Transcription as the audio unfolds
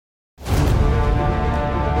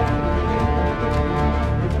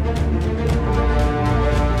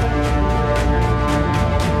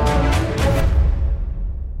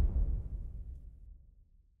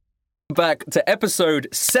back to episode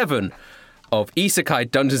 7 of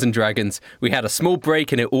Isekai Dungeons and Dragons. We had a small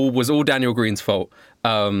break and it was all Daniel Green's fault.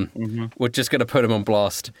 We're just going to put him on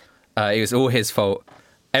blast. It was all his fault.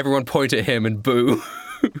 Everyone point at him and boo.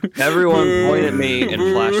 Everyone point at me and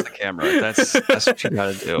flash the camera. That's what you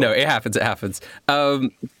gotta do. No, it happens.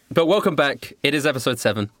 But welcome back. It is episode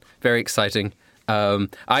 7. Very exciting. I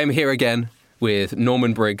am here again with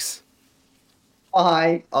Norman Briggs.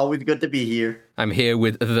 Hi, always good to be here. I'm here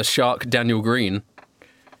with the shark Daniel Green.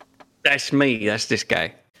 That's me. That's this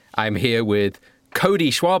guy. I'm here with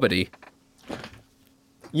Cody Schwabedy.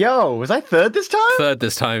 Yo, was I third this time? Third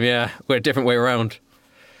this time, yeah. We're a different way around.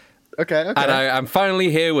 Okay. And I'm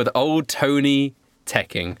finally here with old Tony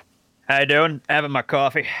Teching. How you doing? Having my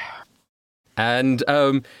coffee. And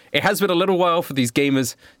it has been a little while for these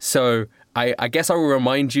gamers, so I guess I will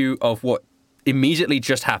remind you of what immediately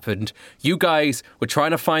just happened. You guys were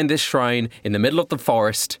trying to find this shrine in the middle of the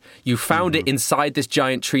forest. You found it inside this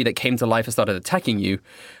giant tree that came to life and started attacking you.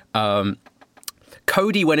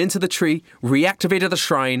 Cody went into the tree, reactivated the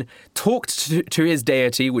shrine, talked to his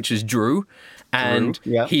deity, which is Drew, and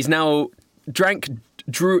he's now drank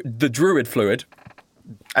the druid fluid.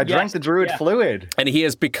 I drank the druid fluid. And he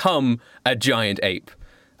has become a giant ape.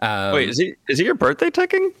 Wait, is it your birthday,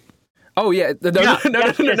 Teching? Oh, yeah. No.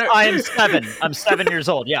 I am 7. I'm 7 years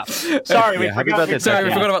old, yeah. Sorry, we forgot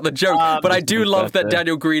about the joke. But I do love that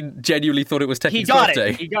Daniel Green genuinely thought it was Teching's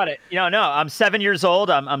birthday. He got it. No, I'm 7 years old.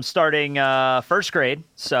 I'm starting first grade,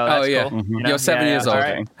 so that's cool. Mm-hmm. You're 7 years old.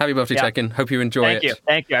 Right. Happy birthday, Teching. Hope you enjoy it.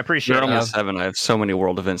 Thank you. I appreciate it. You're almost 7. I have so many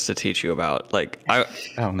world events to teach you about.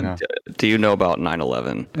 No. Do you know about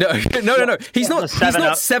 9/11? No. He's not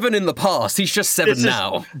 7 in the past. He's just 7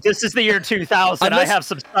 now. This is the year 2000. I have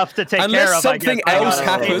some stuff to take care of. Unless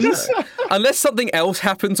something else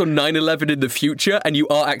happens on 9/11 in the future, and you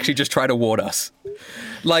are actually just trying to warn us.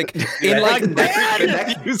 Like news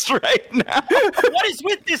right now. What is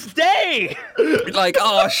with this day? Like,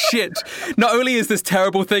 oh shit! Not only is this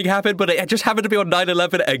terrible thing happened, but it just happened to be on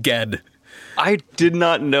 9/11 again. I did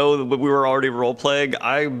not know that we were already role-playing.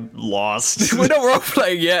 I'm lost. We're not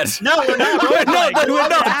role-playing yet. No, we're not role-playing. We're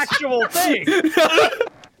not. The actual thing.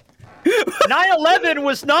 9/11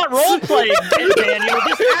 was not role-playing, Daniel.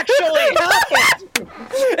 This actually happened.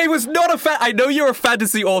 It was not I know you're a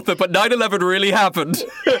fantasy author, but 9/11 really happened.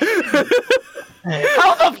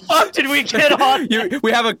 How the fuck did we get on?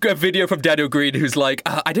 We have a video from Daniel Green who's like,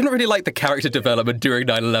 I didn't really like the character development during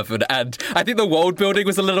 9/11, and I think the world building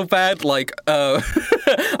was a little bad. Like, I'm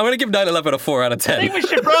going to give 9/11 a 4 out of 10. I think we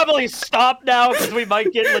should probably stop now because we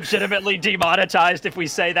might get legitimately demonetized if we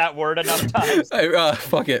say that word enough times.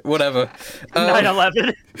 Fuck it, whatever.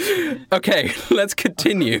 9/11. Okay, let's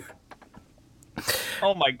continue.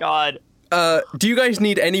 Oh my god. Do you guys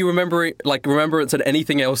need any remembrance and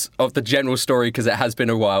anything else of the general story? Because it has been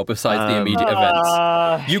a while besides the immediate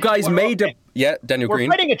events. You guys Daniel Green.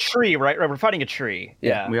 We're fighting a tree, right? We're fighting a tree.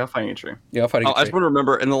 Yeah. We are fighting a tree. Yeah, fighting a tree. I just want to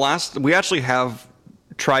remember, we actually have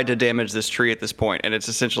tried to damage this tree at this point, and it's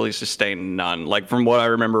essentially sustained none. Like, from what I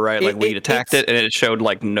remember, right? Like, we attacked it, and it showed,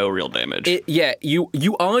 like, no real damage.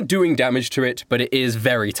 You are doing damage to it, but it is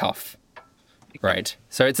very tough. Right,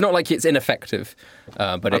 so it's not like it's ineffective,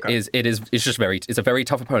 but it's a very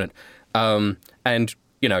tough opponent. And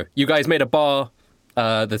you guys made a bar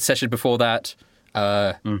the session before that,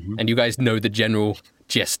 and you guys know the general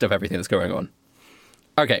gist of everything that's going on.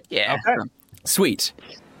 Okay, sweet.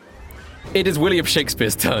 It is William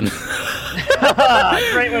Shakespeare's turn.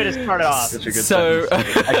 Great way to start it off. So,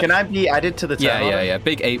 can I be added to the turn? Yeah.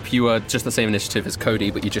 Big Ape, you are just the same initiative as Cody,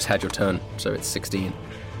 but you just had your turn, so it's 16.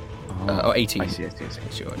 Or 18. I see.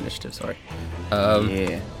 It's your initiative, sorry.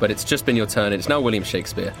 But it's just been your turn. It's now William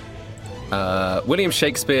Shakespeare. William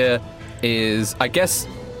Shakespeare is, I guess,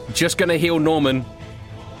 just going to heal Norman.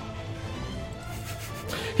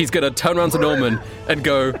 He's going to turn around to Norman and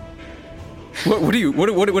go, What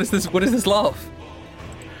is this laugh?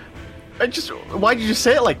 Why did you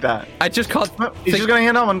say it like that? I just can't. He's just going to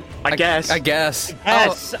heal Norman. I guess. Yes,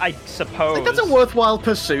 I suppose. I think that's a worthwhile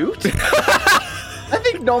pursuit. I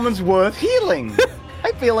think Norman's worth healing.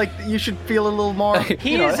 I feel like you should feel a little more.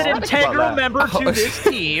 He is an integral member to this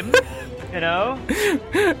team.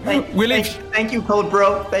 Thank you, Code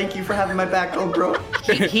Bro. Thank you for having my back, Code Bro.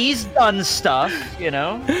 He's done stuff,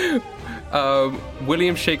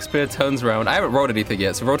 William Shakespeare turns around. I haven't rolled anything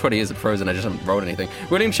yet, so Roll20 isn't frozen. I just haven't rolled anything.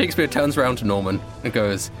 William Shakespeare turns around to Norman and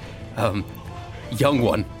goes, young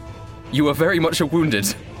one, you are very much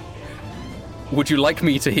wounded. Would you like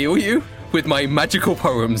me to heal you with my magical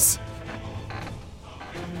poems?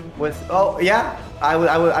 I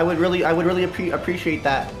would really appreciate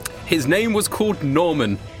that. His name was called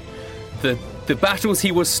Norman, the battles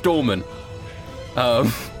he was storming.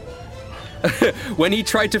 When he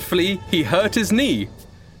tried to flee, he hurt his knee.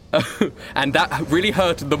 And that really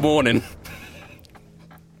hurt in the morning.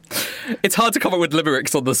 It's hard to come up with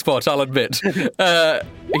limericks on the spot, I'll admit.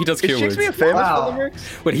 He does cure wounds. Shakespeare famous for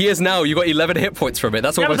limericks? But he is now. You got 11 hit points from it.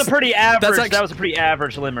 That was a pretty average. That was a pretty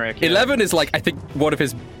average limerick. Yeah. 11 is like, I think, one of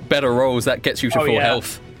his better rolls that gets you to full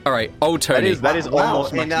health. All right, old Tony. That is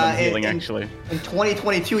almost maximum healing, actually. In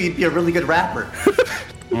 2022, you'd be a really good rapper.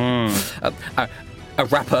 A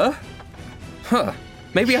rapper? Huh.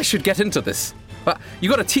 Maybe I should get into this. But you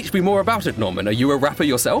got to teach me more about it, Norman. Are you a rapper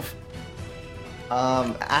yourself?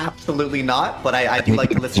 Absolutely not. But I do like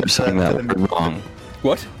to listen to the wrong.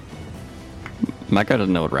 What? My guy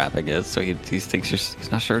doesn't know what rapping is, so he thinks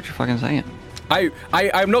he's not sure what you're fucking saying.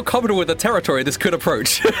 I'm not comfortable with the territory this could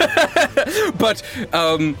approach. But,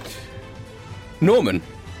 Norman,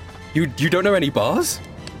 you don't know any bars?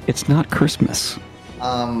 It's not Christmas.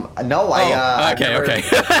 No, Okay.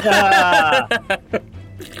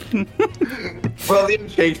 William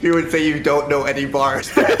Shakespeare would say you don't know any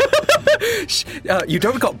bars. You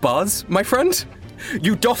don't got bars, my friend?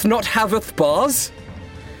 You doth not haveth bars?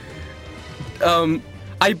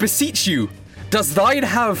 I beseech you, does thine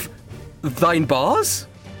have thine bars?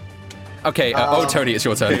 Okay, Tony, it's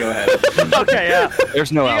your turn. Go ahead. Okay, yeah.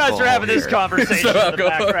 There's no alcohol. You guys are having this conversation in the alcohol.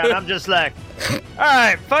 background. I'm just like, all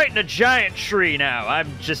right, fighting a giant tree now.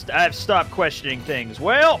 I've stopped questioning things.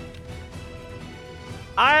 Well,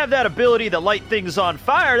 I have that ability to light things on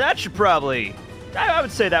fire. That should probably, I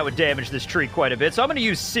would say that would damage this tree quite a bit. So I'm going to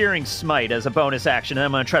use Searing Smite as a bonus action, and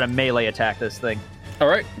I'm going to try to melee attack this thing. All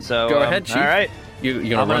right. So go ahead, Chief. All right. You're going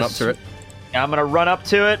to run up to it? I'm going to run up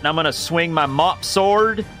to it, and I'm going to swing my mop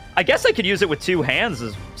sword. I guess I could use it with two hands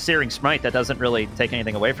as Searing Smite. That doesn't really take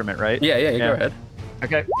anything away from it, right? Yeah, go ahead.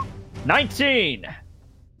 Okay. 19!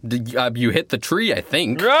 You hit the tree, I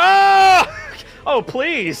think. Ah! Oh,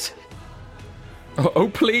 please.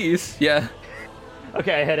 Oh, please. Yeah.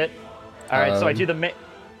 Okay, I hit it. All right, so I do the...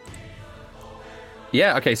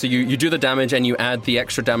 Yeah, okay, so you do the damage and you add the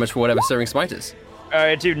extra damage for whatever Searing Smite is. All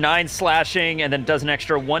right, I do 9 slashing and then does an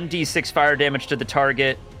extra 1d6 fire damage to the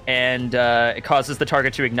target, and it causes the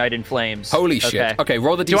target to ignite in flames. Holy shit. Okay,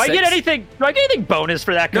 roll the d6. Do I get anything bonus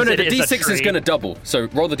for that? No, the d6 is going to double, so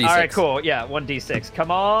roll the d6. All right, cool. Yeah, 1d6.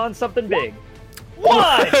 Come on, something big.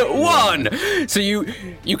 1! 1! So you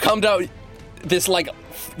come down, this, like,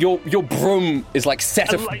 your broom is, like,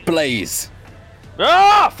 set ablaze.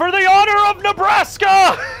 Ah, for the honor of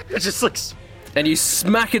Nebraska! It just looks... And you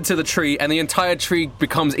smack into the tree, and the entire tree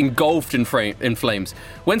becomes engulfed in flames.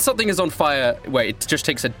 When something is on fire, it just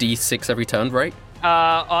takes a d6 every turn, right?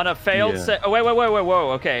 On a failed save... Oh, wait,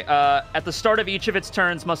 whoa, okay. At the start of each of its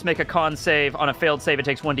turns, must make a con save. On a failed save, it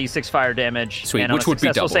takes 1d6 fire damage. Sweet, and which would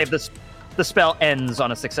be doubled. Save, the spell ends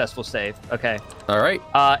on a successful save. Okay. All right.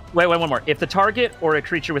 Wait, one more. If the target or a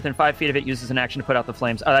creature within 5 feet of it uses an action to put out the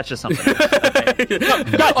flames... Oh, that's just something else. Okay.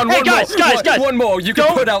 Guys, one more. You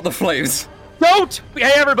can put out the flames.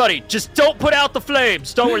 Hey, everybody, just don't put out the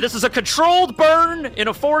flames. Don't worry. This is a controlled burn in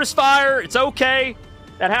a forest fire. It's okay.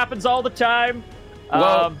 That happens all the time.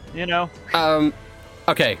 Well,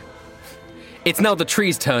 Okay. It's now the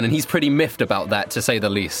tree's turn, and he's pretty miffed about that, to say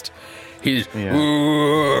the least. He's... All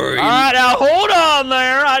right, now hold on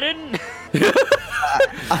there. I didn't...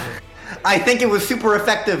 I think it was super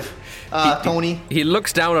effective, Tony. He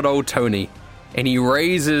looks down at old Tony, and he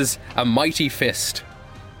raises a mighty fist.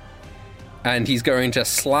 And he's going to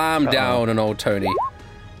slam down on old Tony.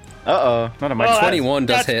 Not a mighty 21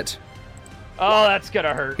 does hit. Oh, that's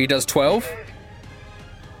gonna hurt. He does 12.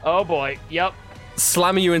 Oh, boy. Yep.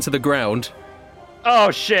 Slamming you into the ground. Oh,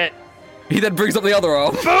 shit. He then brings up the other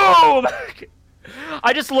arm. Boom!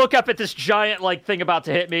 I just look up at this giant, thing about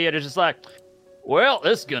to hit me, and it's just like, well,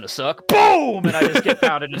 this is gonna suck. Boom! And I just get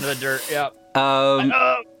pounded into the dirt. Yep.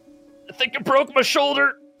 I think I broke my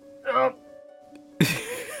shoulder.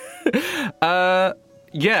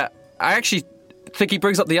 Yeah, I actually think he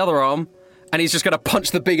brings up the other arm, and he's just going to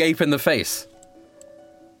punch the big ape in the face.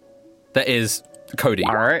 That is Cody.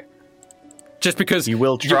 All right. Just because... He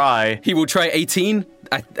will try. He will try 18.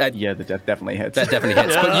 Yeah, that definitely hits. That definitely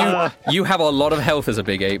hits. But you have a lot of health as a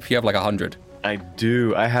big ape. You have 100. I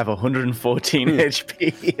do. I have 114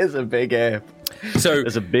 HP as a big ape. So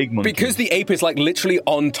as a big monkey. Because the ape is literally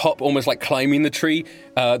on top, almost climbing the tree,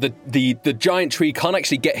 the giant tree can't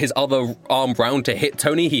actually get his other arm round to hit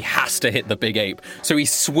Tony. He has to hit the big ape. So he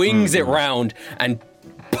swings it round and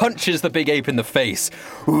punches the big ape in the face.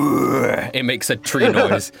 It makes a tree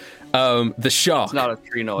noise. The shark. It's not a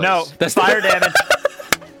tree noise. No, that's fire damage.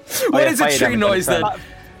 What is a tree noise then?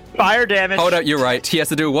 Fire damage. Hold up, you're right. He has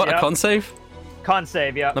to do what? Yep. A con save? Con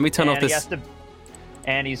save, yeah. Let me turn off this.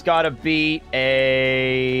 And he's got to beat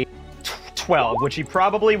a 12, which he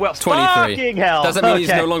probably will. 23. Fucking hell. Does that mean he's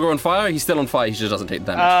no longer on fire? He's still on fire. He just doesn't take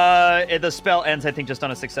the damage. The spell ends, I think, just on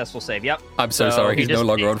a successful save. Yep. I'm so sorry. He's no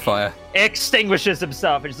longer on fire. Extinguishes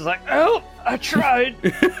himself. And he's just like, oh, I tried.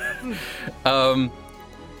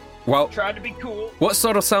 Well, Tried to be cool. what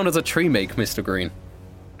sort of sound does a tree make, Mr. Green?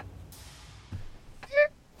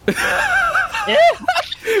 Yeah.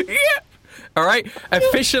 All right.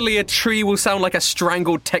 Officially, a tree will sound like a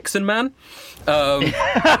strangled Texan man.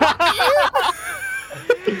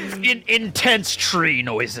 Intense tree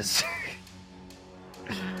noises.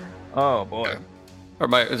 Oh boy.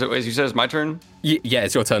 Or as you said, it's my turn? Yeah,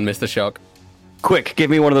 it's your turn, Mr. Shark. Quick, give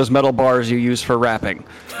me one of those metal bars you use for rapping.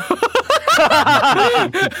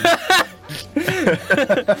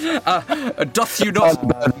 Doth you not?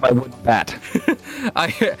 My wood bat.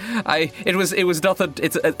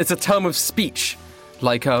 It's a term of speech,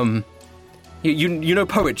 like you know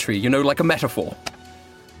poetry, like a metaphor.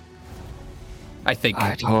 I think.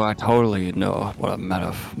 I totally know what a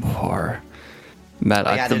metaphor.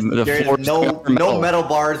 Yeah, there's no metal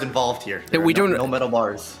bars involved here. No metal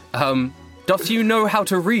bars. Doth you know how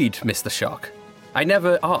to read, Mr. Shark? I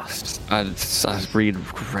never asked. I read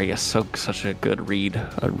great. Such a good read.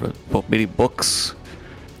 I read many books.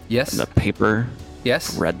 Yes. And the paper.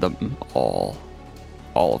 Yes. Read them all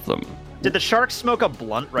of them. Did the shark smoke a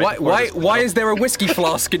blunt right before this? Why is there a whiskey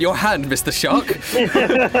flask in your hand, Mr. Shark?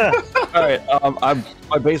 All right.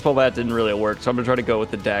 My baseball bat didn't really work, so I'm gonna try to go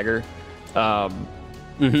with the dagger.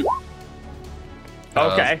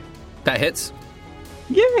 Okay. That hits.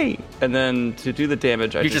 Yay! And then to do the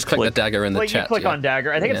damage, I You just click the dagger in the chat. You click on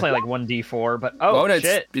dagger. I think it's only like 1d4, but no,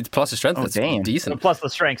 shit. It's plus the strength. That's decent. Plus the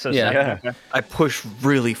strength, so Yeah. I push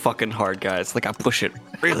really fucking hard, guys. Like I push it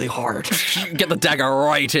really hard. Get the dagger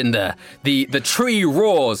right in there. The tree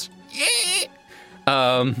roars.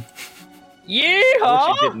 Yeah.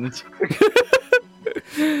 Yeehaw! She didn't.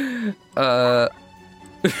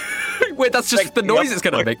 Wait, that's just the noise it's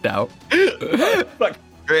gonna make now. Fuck.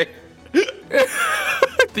 Great.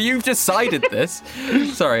 You've decided this.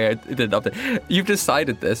 Sorry, I didn't update. You've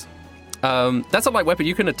decided this. That's a light weapon.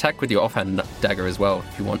 You can attack with your offhand dagger as well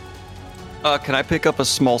if you want. Can I pick up a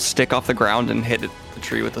small stick off the ground and hit the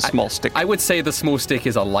tree with a small stick? I would say the small stick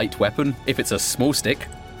is a light weapon if it's a small stick.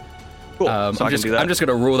 Cool. So I can do that. I'm just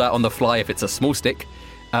gonna rule that on the fly if it's a small stick.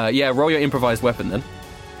 Yeah, roll your improvised weapon then.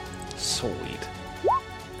 Sweet.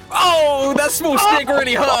 Oh, that small stick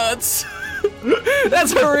really hurts.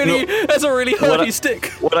 That's a really hurty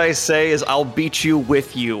stick. What I say is, I'll beat you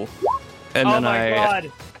with you, and then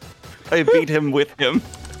God. I beat him with him.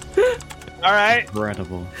 All right.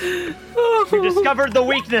 Incredible. You discovered the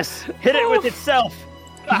weakness. Hit it with itself.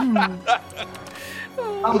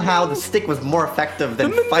 Somehow the stick was more effective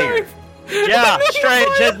than fire. Yeah,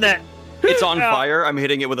 strange, isn't it? It's on fire. I'm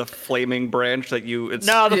hitting it with a flaming branch that you.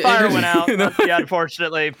 No, the fire went out. Yeah,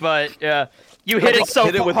 unfortunately, but yeah. You hit it so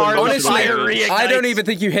hard. Honestly, fire reignites. I don't even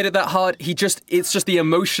think you hit it that hard. It's just the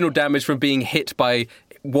emotional damage from being hit by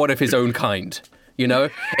one of his own kind.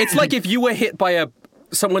 It's like if you were hit by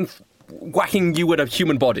someone whacking you with a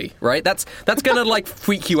human body, right? That's gonna like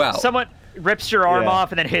freak you out. Someone rips your arm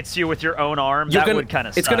off and then hits you with your own arm. Would kind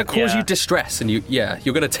of. It's gonna cause you distress, and you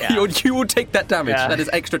will take that damage. Yeah. That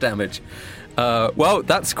is extra damage. Well,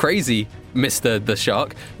 that's crazy, Mr. the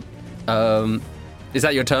Shark. Is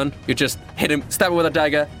that your turn? You just hit him, stab him with a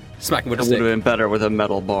dagger, smack him with a stick. It would have been better with a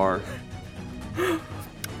metal bar.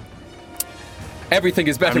 Everything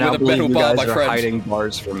is better with a metal bar, my friend. Hiding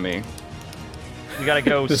bars from me. You gotta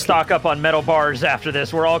go stock up on metal bars after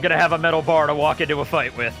this. We're all gonna have a metal bar to walk into a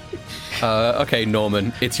fight with. Okay,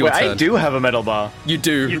 Norman, it's your turn. I do have a metal bar. You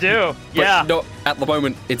do. You do. But Yeah. not at the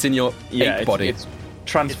moment. It's in your ape body. It's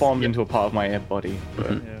transformed into a part of my ape body.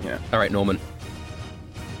 But, yeah. All right, Norman.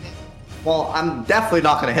 Well, I'm definitely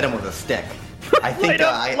not gonna hit him with a stick. I think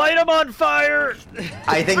light him on fire.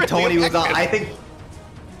 I think Tony was on.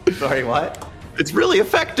 Sorry, what? It's really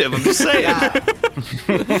effective. I'm just saying. Yeah.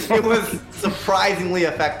 It was surprisingly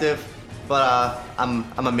effective, but I'm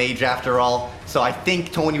a mage after all, so I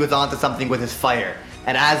think Tony was onto something with his fire.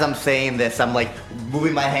 And as I'm saying this, I'm like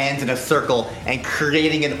moving my hands in a circle and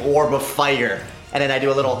creating an orb of fire, and then I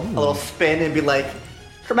do a little spin and be like,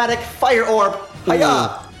 chromatic fire orb.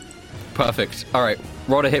 Hiya! Perfect. All right,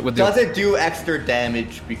 roll a hit with the. Does it do extra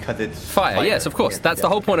damage because it's fire? Yes, of course. That's the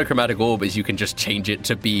whole point of chromatic orb, is you can just change it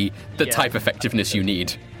to be the type effectiveness you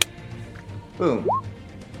need. Boom.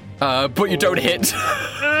 But you don't hit.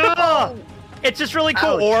 It's just really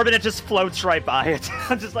cool orb, and it just floats right by it.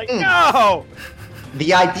 I'm just like, no.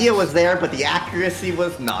 The idea was there, but the accuracy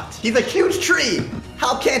was not. He's a huge tree!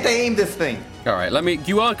 How can't I aim this thing? All right,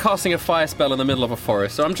 you are casting a fire spell in the middle of a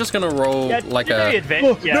forest, so I'm just gonna roll like a...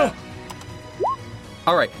 No.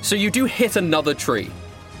 All right, so you do hit another tree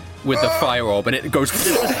with the fire orb, and it goes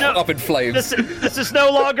up in flames. This is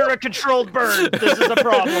no longer a controlled burn. This is a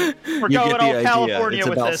problem. We're going all California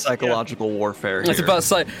with this. It's about psychological warfare. It's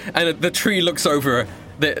about and the tree looks over.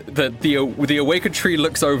 The awakened tree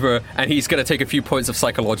looks over, and he's going to take a few points of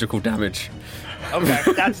psychological damage. Okay,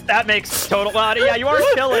 that makes total. Yeah, you are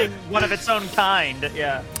killing one of its own kind.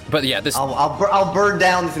 Yeah. But yeah, this. I'll burn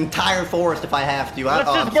down this entire forest if I have to. Let's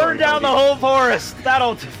just burn down the whole forest.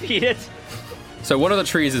 That'll defeat it. So one of the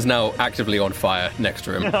trees is now actively on fire next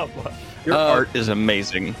to him. Oh boy. Your art is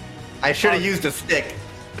amazing. I should have used a stick.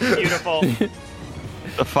 Beautiful.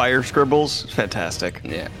 The fire scribbles, fantastic.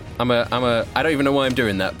 Yeah. I don't even know why I'm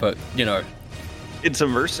doing that, but you know, it's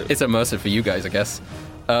immersive. It's immersive for you guys, I guess.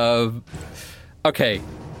 Okay,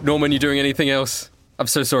 Norman, you doing anything else? I'm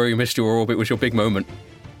so sorry you missed your orb. It was your big moment.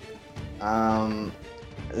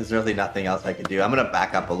 There's really nothing else I could do. I'm gonna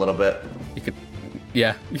back up a little bit. You could,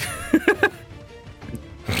 yeah.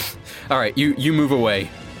 All right, you move away.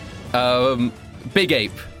 Big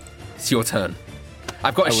Ape, it's your turn.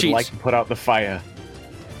 I've got a sheet. I would like to put out the fire.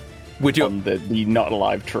 Would you on the not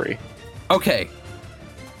alive tree? Okay.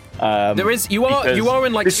 You are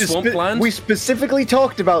in like swampland. We specifically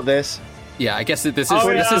talked about this. Yeah, I guess this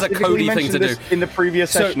is a Cody thing to do. In the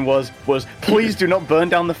previous session was please do not burn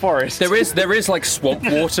down the forest. There is like swamp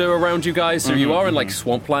water around you guys, so you are in like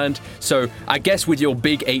swampland. So I guess with your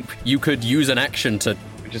big ape, you could use an action to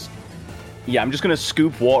just. Yeah, I'm just gonna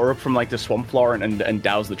scoop water up from like the swamp floor and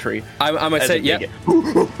douse the tree. I might say, yeah.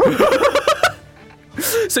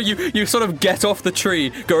 So you sort of get off the tree,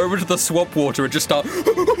 go over to the swamp water, and just start.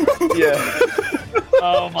 Yeah.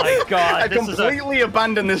 Oh my god! I completely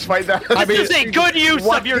abandoned this fight. This is a good use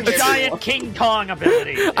of your giant King Kong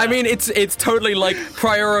ability. Yeah. I mean, it's totally like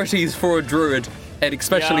priorities for a druid, and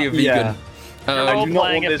especially a vegan. Yeah. I do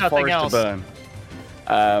not want this forest to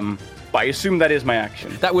burn. But I assume that is my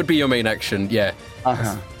action. That would be your main action, yeah.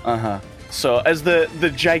 So, as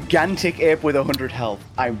the gigantic ape with 100 health,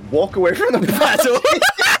 I walk away from the battle.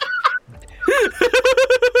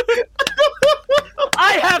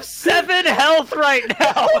 I have 7 health right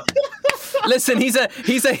now. Listen, he's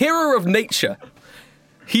a hero of nature.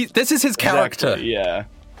 This is his character. Exactly, yeah.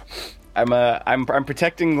 I'm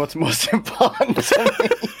protecting what's most important to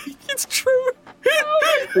me. It's true.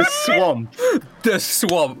 The swamp. The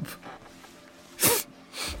swamp.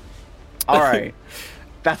 All right.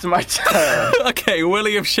 That's my turn. Okay,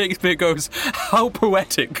 William Shakespeare goes, how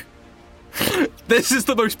poetic. This is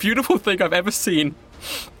the most beautiful thing I've ever seen.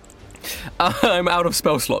 I'm out of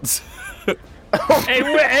spell slots.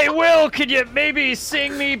 Hey, Will, could you maybe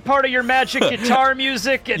sing me part of your magic guitar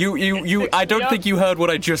music? I don't think you heard what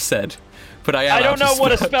I just said, but I am. I don't know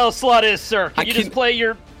what a spell slot is, sir. Can you just play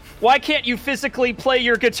your... Why can't you physically play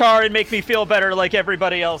your guitar and make me feel better like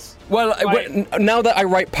everybody else? Well, now that I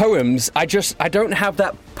write poems, I don't have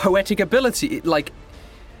that poetic ability. Like,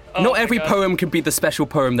 not every poem can be the special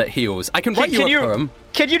poem that heals. I can write you a poem.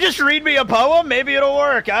 Can you just read me a poem? Maybe it'll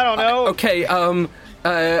work. I don't know. Okay,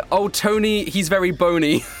 old Tony, he's very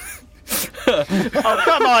bony. Oh,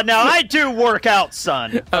 come on now. I do work out,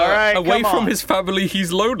 son. All right, away from his family,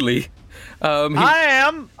 he's lonely.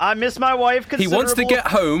 I miss my wife considerably. He wants to get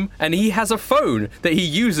home, and he has a phone that he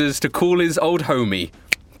uses to call his old homie.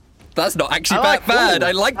 That's not actually that bad.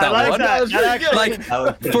 I like that one. Like,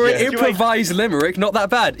 for an improvised limerick, not that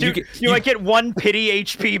bad. You might get 1 pity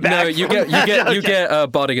HP back. No, you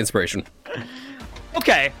get bardic inspiration.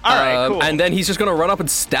 Okay, all right, cool. And then he's just gonna run up and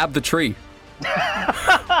stab the tree.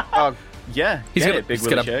 Yeah. He's gonna Big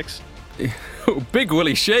Willie Shakes. Big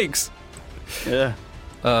Willie Shakes. Yeah.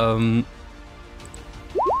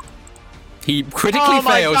 He critically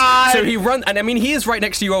fails, so he runs, and I mean, he is right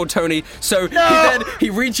next to you, old Tony, so he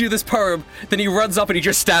reads you this poem, then he runs up and he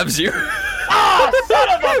just stabs you. Oh, son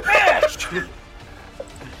of a bitch!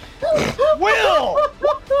 Will!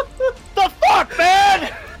 The fuck,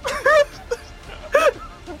 man?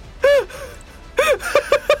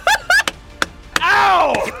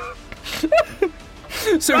 Ow!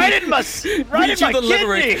 So right in my kidney.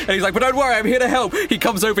 And he's like, but don't worry, I'm here to help. He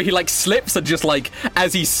comes over, he like slips, and just like,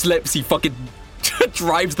 as he slips, he fucking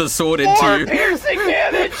drives the sword into you. Piercing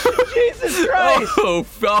damage! Jesus Christ!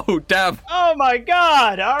 Oh, damn. Oh my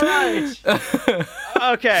god, alright.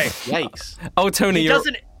 Okay. Yikes. Oh, Tony,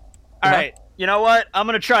 Alright, you know what? I'm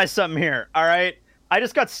gonna try something here, alright? I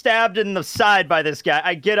just got stabbed in the side by this guy.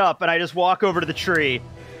 I get up and I just walk over to the tree.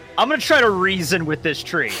 I'm gonna try to reason with this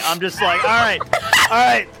tree. I'm just like, all right,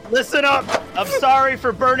 right, listen up. I'm sorry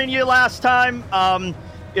for burning you last time. But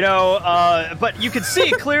you can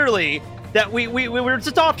see clearly that we were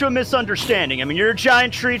just off to a misunderstanding. I mean, you're a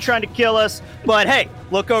giant tree trying to kill us, but hey,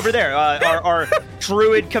 look over there. Our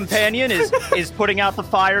druid companion is putting out the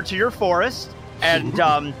fire to your forest. And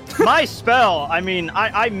my spell, I mean,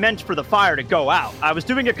 I meant for the fire to go out. I was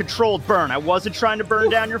doing a controlled burn. I wasn't trying to burn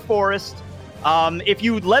down your forest. If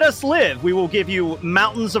you let us live, we will give you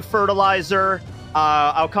mountains of fertilizer.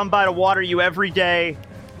 I'll come by to water you every day.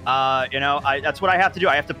 That's what I have to do.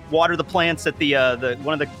 I have to water the plants at the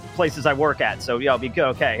one of the places I work at. So yeah, I'll be good.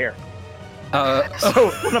 Okay, here. So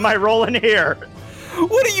what am I rolling here?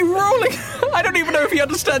 What are you rolling? I don't even know if he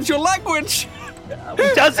understands your language.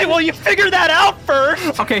 Does he? Well, you figure that out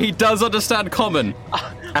first. Okay, he does understand common.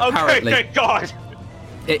 Apparently. Okay, thank God.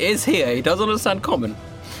 It is here. He does understand common.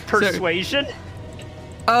 Persuasion?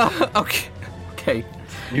 Okay.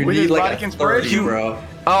 You With need his like bardic a inspiration? 30, bro.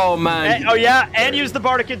 Oh, man. And use the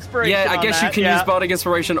bardic inspiration. Yeah, I guess you on can that, use bardic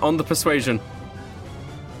inspiration on the persuasion.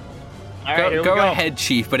 All right, here we go. Ahead,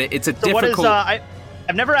 Chief, but it's a difficult... What is,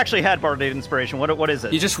 I've never actually had bardic inspiration. What is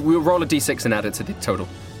it? You just roll a d6 and add it to the total.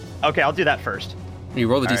 Okay, All do that first. You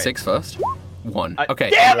roll the d6 first? 1.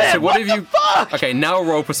 Okay. Damn it! So what have the you... fuck? Okay, now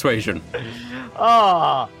roll persuasion. Oh,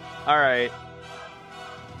 all right.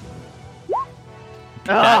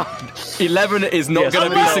 11 is not going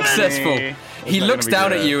to be successful. He looks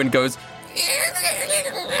down at you and goes...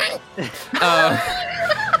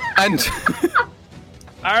 and...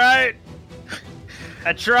 All right.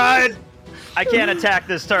 I tried. I can't attack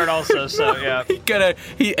this turn also, so yeah.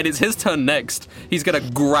 And it's his turn next. He's gonna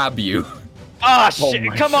grab you. Oh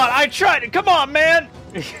shit! Come on, I tried. Come on, man.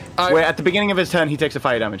 Wait, at the beginning of his turn, he takes a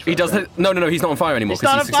fire damage. He doesn't. No, he's not on fire anymore. He's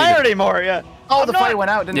not on fire anymore. Yeah. Oh, the fire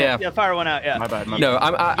went out, didn't Yeah. it? Yeah, fire went out. Yeah. My bad. No,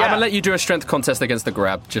 I'm gonna let you do a strength contest against the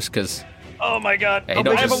grab, just because. Oh my God. Hey, How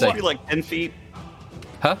don't big just is this say. tree? Like 10 feet?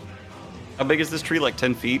 Huh? How big is this tree? Like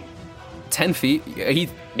 10 feet? 10 feet? It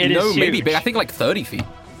No, is maybe huge. big. I think like 30 feet.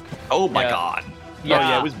 Oh my Yeah. God. Yeah. Oh,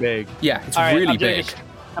 yeah, it was big. Yeah, it's All right, really I'm doing big.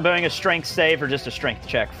 I'm doing a strength save or just a strength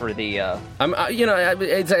check for the.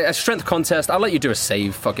 It's a strength contest. I'll let you do a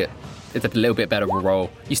save. Fuck it. It's a little bit better of a roll.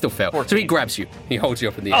 You still fail. 14. So he grabs you. He holds you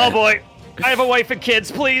up in the air. Oh boy. I have a wife and kids.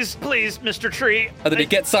 Please, Mr. Tree. And then he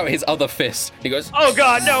gets out his other fist. He goes, Oh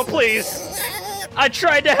God, no, please. I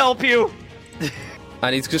tried to help you.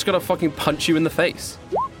 and he's just gonna fucking punch you in the face.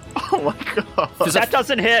 Oh my god. That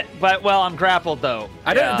doesn't hit, but well, I'm grappled though.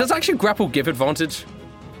 I don't. Yeah. Does actually grapple give advantage?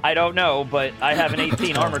 I don't know, but I have an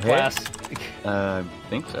 18 armor class. I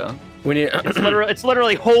think so. When you, It's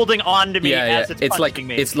literally holding on to me as it's it's like punching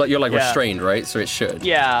me. it's like you're like Yeah. restrained, right? So it should.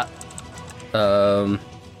 Yeah.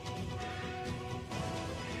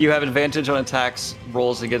 You have advantage on attacks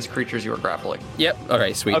rolls against creatures you are grappling. Yep.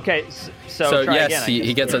 Okay. Sweet. Okay. So try yes, again, I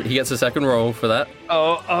he guess. gets a second roll for that.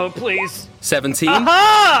 Oh, please. 17.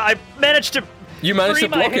 Aha! I managed to. You managed free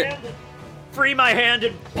to block my it. hand, free my hand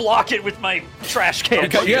and block it with my trash can.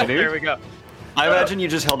 Okay, yeah. There we go. I imagine you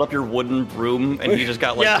just held up your wooden broom and he just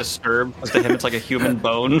got like Yeah. disturbed. Because to him it's like a human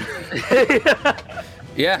bone.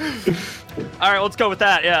 Yeah. All right, let's go with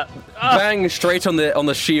that. Yeah. Bang straight on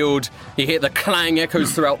the shield. You hear the clang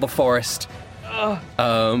echoes throughout the forest.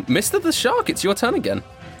 Mr. the Shark, it's your turn again.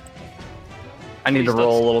 I need to Please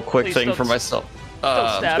roll don't- a little quick please thing don't for myself. Don't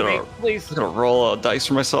I'm stab gonna- me, please. I'm gonna roll a dice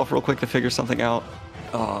for myself real quick to figure something out.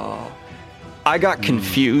 I got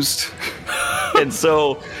confused. And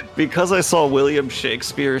so, because I saw William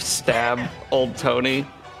Shakespeare stab old Tony,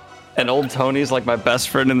 and old Tony's like my best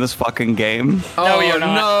friend in this fucking game. Oh, you're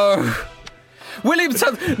not. no. William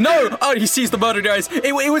says, no. Oh, he sees the murder guys.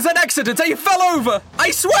 It was an accident. He fell over. I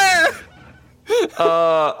swear.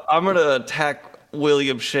 I'm gonna attack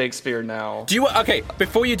William Shakespeare now. Do you okay?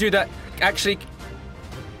 Before you do that, actually,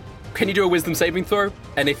 can you do a wisdom saving throw?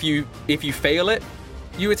 And if you fail it,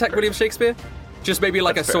 you attack William Shakespeare. Just maybe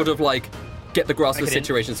like That's a fair. sort of like get the grasp of the Like an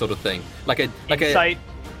situation sort of thing. Like Insight.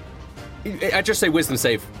 I just say wisdom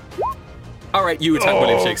save. All right, you attack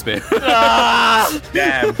William Shakespeare.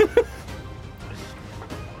 Damn.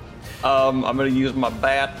 I'm gonna use my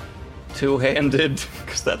bat, two-handed,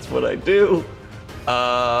 because that's what I do.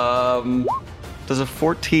 Does a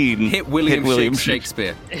 14 hit William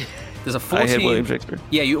Shakespeare. There's a 14. I hit William Shakespeare.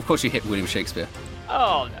 Yeah, of course you hit William Shakespeare.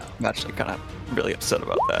 Oh no. I'm actually kind of really upset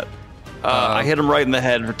about that. I hit him right in the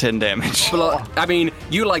head for 10 damage. I mean,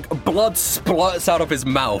 you like blood splurts out of his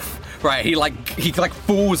mouth, right? He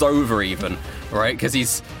falls over even, right?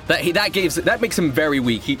 Because that makes him very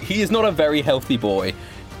weak. He is not a very healthy boy.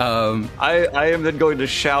 I am then going to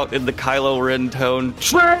shout in the Kylo Ren tone.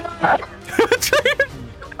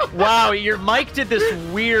 Wow, your mic did this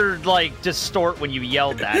weird, like, distort when you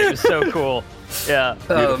yelled that. It was so cool. Yeah.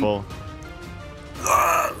 Beautiful.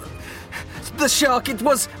 The shark, it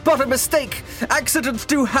was but a mistake. Accidents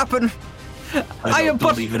do happen. I am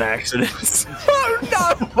but... believe in accidents. Oh,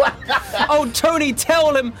 no! Oh, Tony,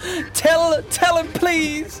 tell him. Tell him,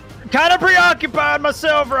 please. Kind of preoccupied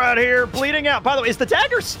myself right here, bleeding out. By the way, is the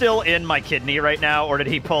dagger still in my kidney right now, or did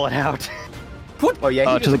he pull it out? What? Oh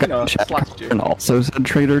yeah, he To the just, guy in chat, slashed you. and also said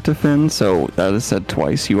traitor to Finn, so that is said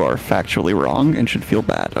twice. You are factually wrong and should feel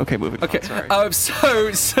bad. Okay, moving Okay. on.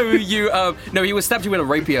 Sorry. So you no, he was stabbed you with a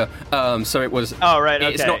rapier. So it was. Oh, right,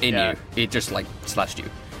 It's okay, not in yeah. you. It just like slashed you.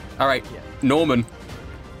 All right, Norman.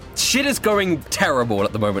 Shit is going terrible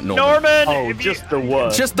at the moment, Norman. Norman! Oh, if you- just the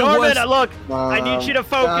worst. Just the Norman, worst. look, I need you to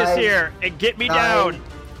focus guys, here and get me guys. down.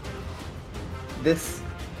 This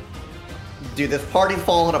party's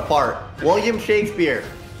falling apart. William Shakespeare,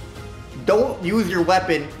 don't use your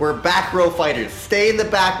weapon. We're back row fighters. Stay in the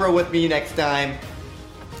back row with me next time.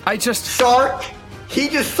 I just. Shark, he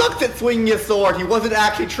just sucks at swinging a sword. He wasn't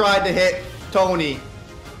actually trying to hit Tony.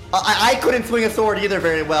 I couldn't swing a sword either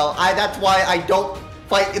very well. That's why I don't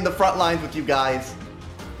fight in the front lines with you guys.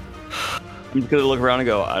 I'm just gonna look around and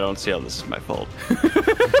go, I don't see how this is my fault.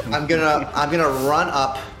 I'm gonna run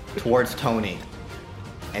up towards Tony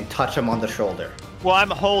and touch him on the shoulder. Well, I'm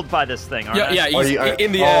holed by this thing, aren't I? Yeah, he's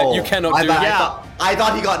in the air. You cannot do. I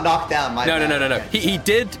thought he got knocked down. My bad. No. He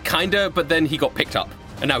did kinda, but then he got picked up,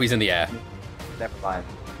 and now he's in the air. Never mind.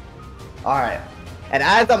 All right. And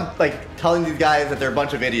as I'm like telling these guys that they're a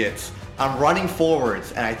bunch of idiots, I'm running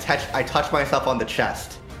forwards and I touch myself on the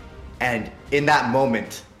chest, and in that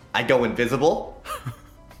moment I go invisible.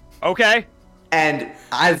 Okay. And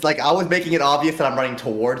I was making it obvious that I'm running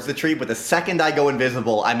towards the tree, but the second I go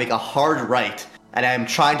invisible, I make a hard right, and I'm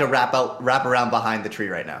trying to wrap around behind the tree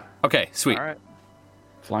right now. Okay, sweet. All right.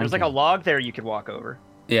 Flying There's like a log there you could walk over.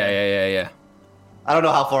 Yeah. I don't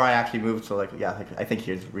know how far I actually moved, so I think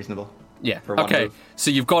here's reasonable. Yeah. For one Okay. move.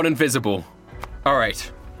 So you've gone invisible. All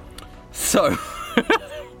right. So.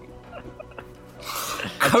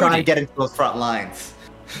 I'm trying to get into those front lines.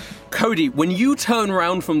 Cody, when you turn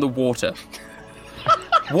around from the water,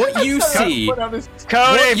 what you see. Cody,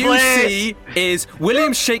 What you please! see is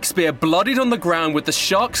William Shakespeare bloodied on the ground with the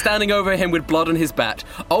shark standing over him with blood on his bat,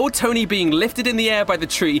 old Tony being lifted in the air by the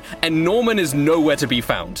tree, and Norman is nowhere to be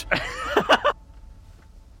found.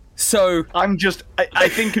 So I'm just. I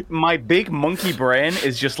think my big monkey brain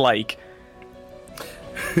is just like,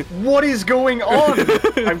 what is going on?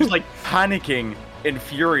 I'm just like panicking and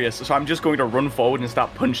furious. So I'm just going to run forward and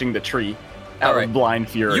start punching the tree out Alright. of blind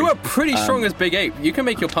fury. you are pretty strong as Big Ape. You can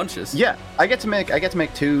make your punches. Yeah, I get to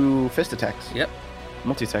make 2 fist attacks. Yep.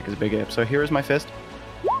 Multi-attack is Big Ape. So here is my fist.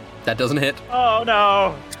 That doesn't hit. Oh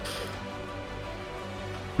no!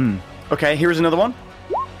 Okay, here's another one.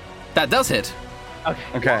 That does hit.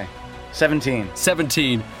 Okay, 17.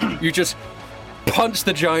 17. You just punch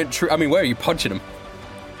the giant tree. I mean, where are you punching him?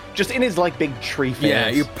 Just in his like big tree face. Yeah,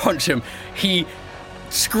 you punch him. He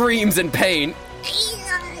screams in pain.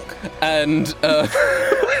 And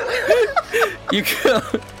you go.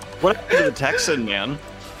 What happened to the Texan, man?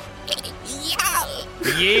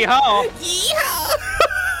 Yeehaw!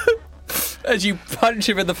 As you punch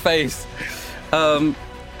him in the face.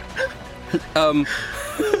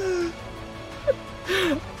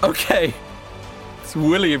 Okay. It's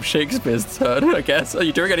William Shakespeare's turn, I guess. Are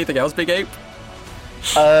you doing anything else, Big Ape?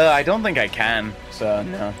 I don't think I can. So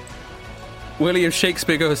no. William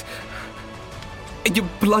Shakespeare goes, "You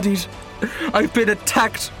bloodied. I've been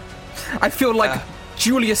attacked. I feel like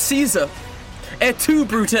Julius Caesar. Et tu,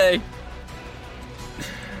 Brute?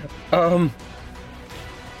 Oh,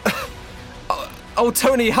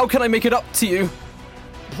 Tony, how can I make it up to you?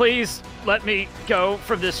 Please let me go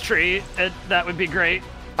from this tree, and that would be great.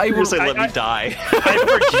 I You will say let me die.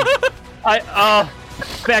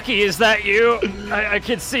 Becky, is that you? I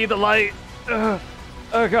can see the light.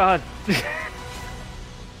 Oh God.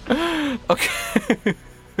 Okay.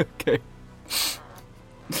 Okay.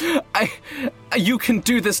 You can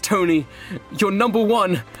do this, Tony. You're number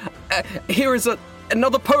one. Here is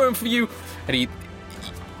another poem for you. And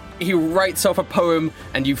he writes off a poem,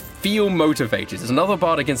 and you feel motivated. There's another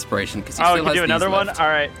bardic inspiration because he still you has can do these another one. left. All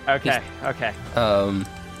right. Okay. Okay.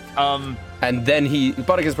 And then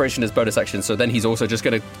bardic inspiration is bonus action. So then he's also just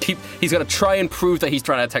gonna He's gonna try and prove that he's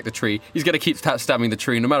trying to attack the tree. He's gonna keep stabbing the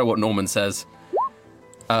tree, no matter what Norman says.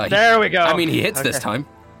 There we go. I mean, he hits this time.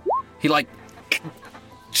 He like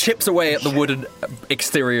chips away at the wooden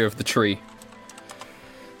exterior of the tree.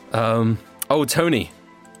 Oh, Tony,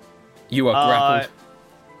 you are grappled.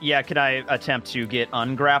 Yeah, can I attempt to get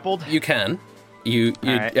ungrappled? You can.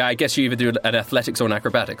 right. I guess you either do an athletics or an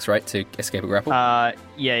acrobatics, right, to escape a grapple?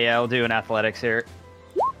 Yeah, I'll do an athletics here.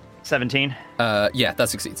 17. Yeah, that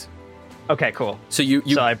succeeds. Okay, cool. So you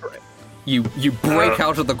break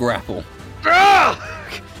out of the grapple. Now,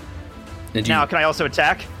 can I also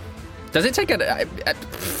attack? Does it take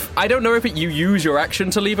I don't know if you use your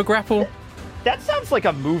action to leave a grapple. That sounds like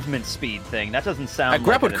a movement speed thing. That doesn't sound. A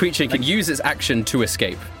grappled creature can use its action to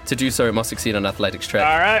escape. To do so, it must succeed an athletics check.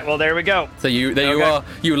 All right, well there we go. So you are.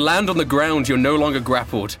 You land on the ground. You're no longer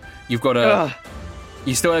grappled. You've got a.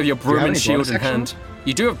 You still have your broom and shield in hand.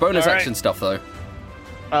 You do have bonus action stuff though.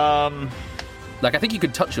 Like I think you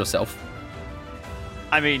could touch yourself.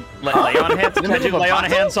 I mean, lay on hands. Can I do lay on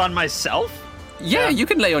hands on myself? Yeah, you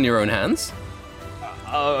can lay on your own hands.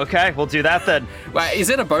 Okay, we'll do that then. Is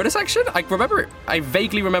it a bonus action? I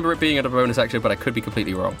vaguely remember it being a bonus action, but I could be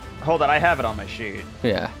completely wrong. Hold on, I have it on my sheet.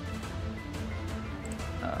 Yeah.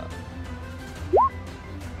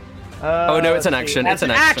 Oh no, it's an action. It's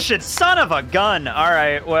an action. Son of a gun. All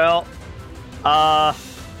right, well, I'll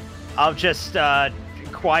just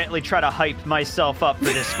quietly try to hype myself up for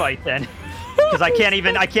this fight then, because I can't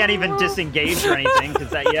even disengage or anything.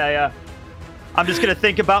 Because I'm just gonna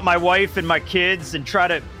think about my wife and my kids and try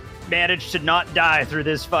to manage to not die through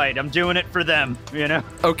this fight. I'm doing it for them, you know?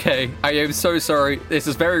 Okay, I am so sorry. This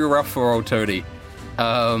is very rough for old Tony.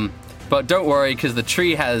 But don't worry, because the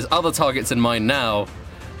tree has other targets in mind now.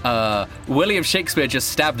 William Shakespeare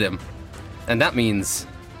just stabbed him. And that means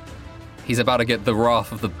he's about to get the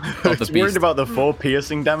wrath of the beast. Worried about the 4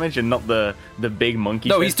 piercing damage and not the big monkey.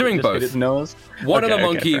 No, he's doing both. His nose. One on the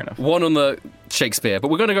monkey, one on the Shakespeare. But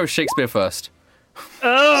we're going to go Shakespeare first.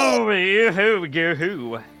 Oh,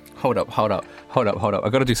 who? Hold up. I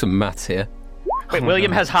got to do some maths here. Wait,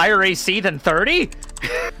 William has higher AC than 30?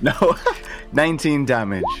 No, 19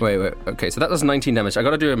 damage. Wait. Okay, so that does 19 damage. I got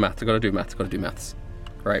to do maths.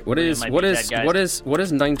 Right. What is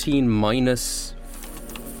 19 minus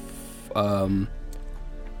 4?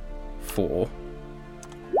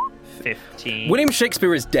 15. William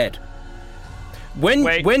Shakespeare is dead.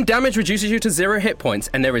 When damage reduces you to 0 hit points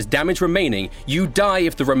and there is damage remaining, you die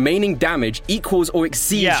if the remaining damage equals or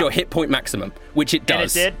exceeds your hit point maximum, which it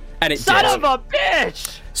does. And it did? Son of a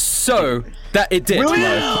bitch! So, that it did.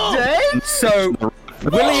 Dead? So,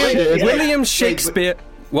 William Shakespeare...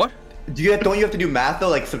 What? Don't you have to do math though?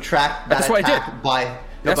 Like subtract that That's what I attack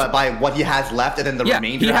by what he has left, and then the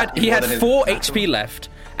remainder. He had 4 HP left,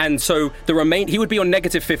 and so he would be on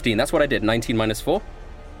negative 15. That's what I did. 19 minus 4.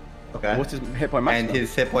 Okay. What's his hit point max? And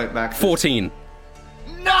his hit point max. 14.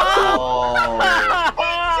 No!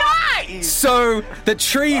 So the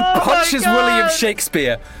tree punches William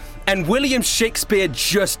Shakespeare, and William Shakespeare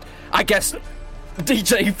just, I guess,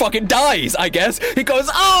 he fucking dies, I guess. He goes,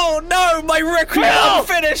 oh no, my Requiem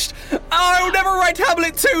unfinished. I will never write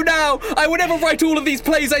Hamlet 2 now. I will never write all of these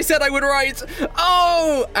plays I said I would write.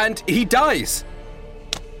 Oh, and he dies.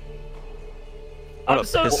 I'm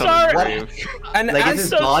so sorry. And like, is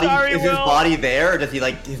his body there, or does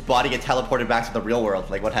his body get teleported back to the real world?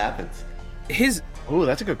 Like, what happens? Oh,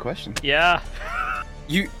 that's a good question. Yeah.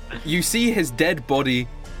 You see his dead body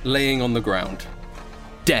laying on the ground.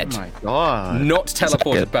 Dead. Oh my god. Not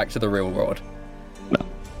teleported back to the real world. No.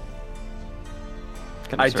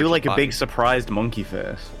 I do like a big surprised monkey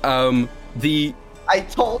face. I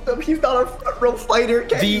told him he's not a front row fighter.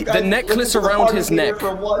 The necklace around his neck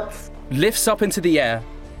lifts up into the air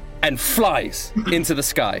and flies into the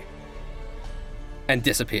sky and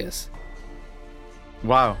disappears.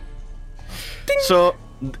 Wow. Ding. So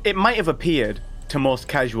it might have appeared to most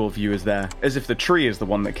casual viewers there as if the tree is the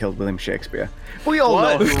one that killed William Shakespeare. We all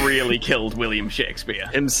know who really killed William Shakespeare.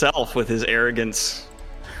 Himself, with his arrogance.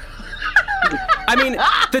 I mean,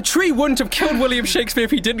 the tree wouldn't have killed William Shakespeare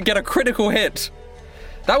if he didn't get a critical hit.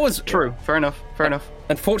 That was true. Fair enough.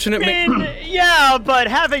 Unfortunately, yeah, but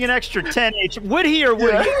having an extra 10 HP, would he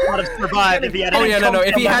not have survived if he had?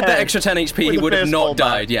 If he had that extra 10 HP, he would have not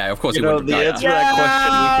died. Yeah, of course he would have died. The answer to that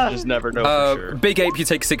question, we can just never know for sure. Big Ape, you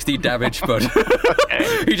take 16 damage, but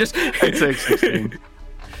he just I take 16.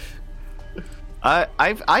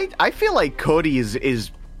 I feel like Cody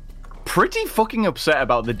is pretty fucking upset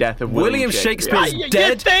about the death of William Shakespeare's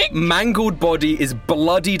dead, mangled body is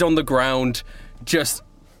bloodied on the ground, just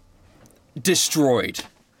destroyed.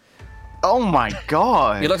 Oh my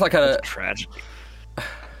god! It looks like tragic.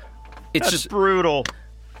 It's That's just brutal.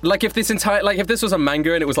 Like if this was a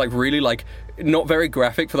manga and it was like really like not very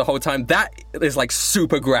graphic for the whole time, that is like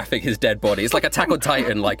super graphic. His dead body. It's like Attack on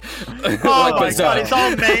Titan. Like oh my god, it's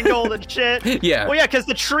all mangled and shit. Yeah. Well, yeah, because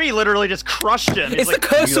the tree literally just crushed him. It's like, the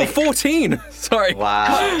curse of 14. Sorry.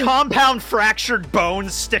 Wow. Compound fractured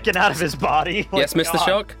bones sticking out of his body. Yes, Mr.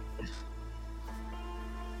 Shark.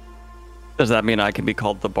 Does that mean I can be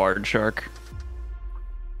called the Bard Shark?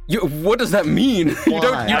 What does that mean? You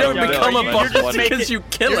don't become a bard because you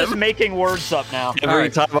kill him. You're just making words up now. Every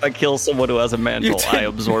time I kill someone who has a mantle, I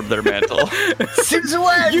absorb their mantle. Since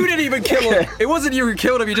when? You didn't even kill him. It wasn't you who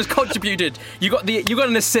killed him. You just contributed. You got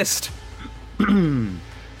an assist.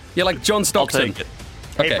 You're like John Stockton.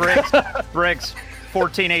 Hey, Briggs,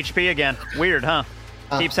 14 HP again. Weird, huh?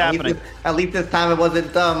 Keeps happening. At least this time it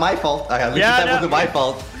wasn't my fault. Wasn't my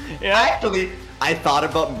fault. Yeah. Actually, I thought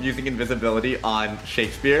about using invisibility on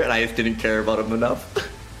Shakespeare, and I just didn't care about him enough.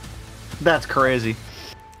 That's crazy.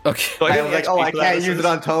 Okay. So I was like, I can't use it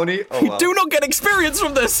on Tony. Oh, well. You do not get experience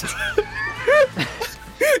from this.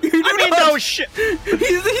 No shit.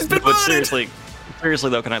 He's been But murdered. seriously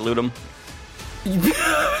though, can I loot him?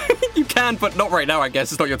 You can, but not right now, I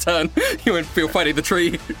guess. It's not your turn. You're fighting the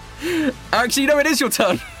tree. Actually, no, it is your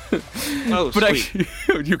turn. Oh, but sweet.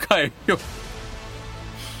 Actually,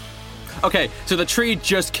 Okay, so the tree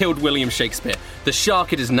just killed William Shakespeare. The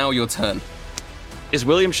shark, it is now your turn. Is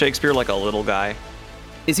William Shakespeare like a little guy?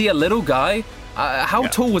 Is he a little guy? How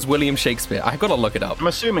tall was William Shakespeare? I've got to look it up. I'm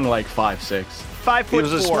assuming like 5'6". 5'4", It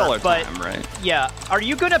was a smaller but time, right? yeah. Are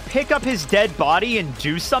you gonna pick up his dead body and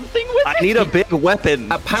do something with it? I need a big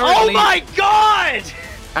weapon. Apparently, Oh my god!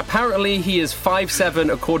 Apparently, he is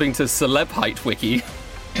 5'7" according to Celeb Height Wiki.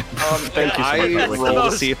 Thank you so I much. roll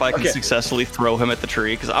to see if I can successly throw him at the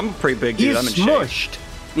tree, because I'm a pretty big dude. I'm in shape. smushed.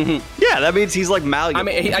 Yeah, that means he's like malleable. I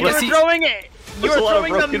mean, I You're guess throwing it. You're a lot of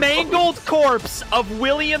throwing the broken mangled corpse of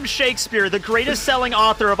William Shakespeare, the greatest selling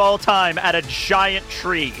author of all time, at a giant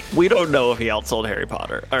tree. We don't know if he outsold Harry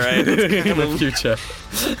Potter, all right? in the future.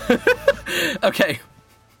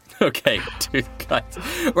 Okay, dude, guys.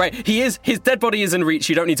 Right, his dead body is in reach.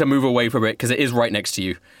 You don't need to move away from it because it is right next to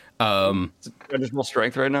you. Additional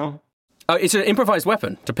strength right now? It's an improvised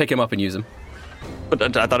weapon to pick him up and use him.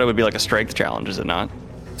 But I thought it would be like a strength challenge, is it not?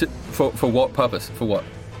 For what purpose? For what?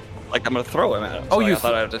 Like, I'm going to throw him at him. Oh, so I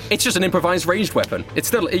thought I'd just... It's just an improvised ranged weapon. You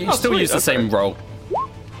still sweet, use the okay. same roll.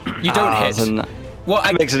 You don't hit. Then Well,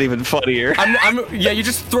 that makes it even funnier. you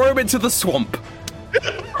just throw him into the swamp.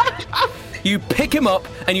 You pick him up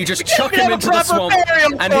and you just chuck him into the swamp,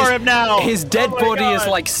 and his dead body is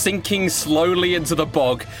like sinking slowly into the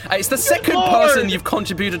bog. It's the second person you've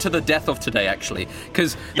contributed to the death of today, actually,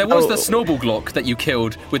 because there was the snowball glock that you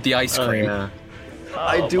killed with the ice cream. Yeah.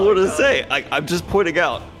 I do want to say, I'm just pointing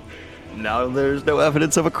out, now there's no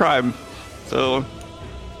evidence of a crime, so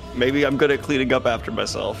maybe I'm good at cleaning up after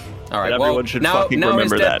myself. All right, and everyone should now fucking his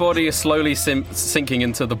remember dead that. body is slowly sinking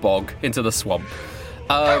into the bog, into the swamp.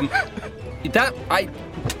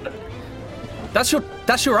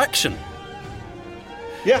 That's your action.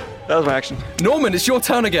 Yeah, that was my action. Norman, it's your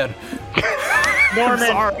turn again. Norman,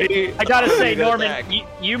 Sorry. I gotta say, Go Norman, back.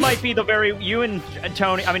 you might be you and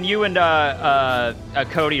Tony, I mean, you and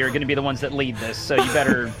Cody are gonna be the ones that lead this, so you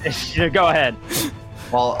better go ahead.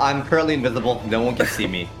 Well, I'm currently invisible. No one can see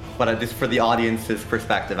me. But just for the audience's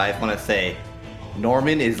perspective, I just want to say,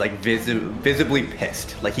 Norman is like visibly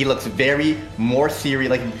pissed. Like he looks very more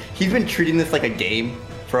serious. Like he's been treating this like a game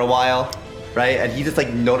for a while, right? And he's just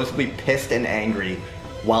like noticeably pissed and angry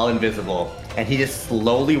while invisible. And he just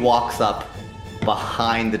slowly walks up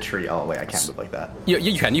behind the tree. Oh wait, I can't move like that. You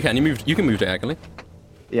can. You can move diagonally.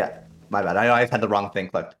 Yeah, my bad. I just had the wrong thing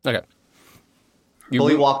clicked. Okay.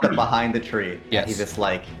 Slowly walked up behind the tree. Yes. And he's just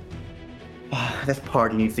like, this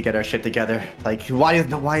party needs to get our shit together. Like, why is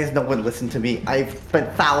no one listening to me? I've spent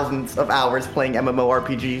thousands of hours playing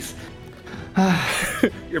MMORPGs.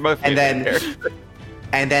 You're my favorite character.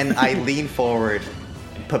 And then I lean forward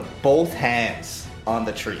and put both hands on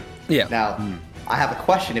the tree. Yeah. Now, I have a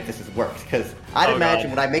question if this has worked, because I'd imagine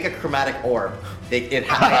when I make a chromatic orb,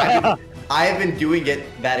 I have been doing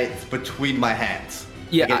it that it's between my hands.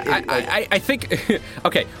 Yeah, I think...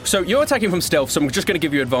 Okay, so you're attacking from stealth, so I'm just going to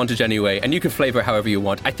give you advantage anyway, and you can flavor it however you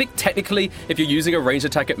want. I think technically, if you're using a ranged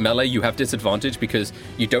attack at melee, you have disadvantage because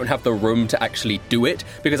you don't have the room to actually do it.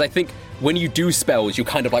 Because I think when you do spells, you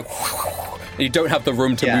kind of like... And you don't have the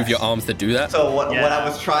room to move your arms to do that. So what I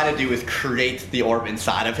was trying to do is create the orb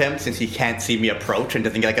inside of him, since he can't see me approach and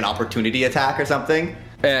doesn't get like an opportunity attack or something.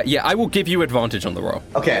 Yeah, I will give you advantage on the roll.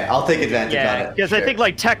 Okay, I'll take advantage on Yeah, it. because Sure. I think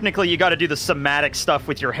like technically you got to do the somatic stuff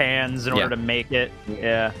with your hands in order to make it.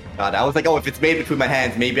 Yeah. God, I was like, oh, if it's made between my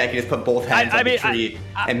hands, maybe I can just put both hands on the tree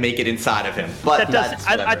and make it inside of him. But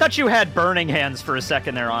I thought you had burning hands for a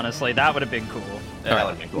second there. Honestly, that would have been cool. that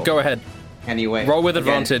would have been cool. Go ahead. Anyway, Roll with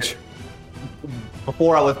again, advantage.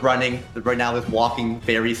 Before I was running, right now I was walking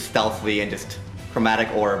very stealthily and just chromatic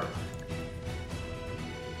orb.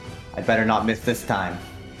 I better not miss this time.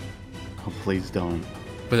 Oh, please don't.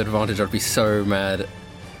 With advantage, I'd be so mad.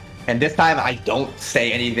 And this time I don't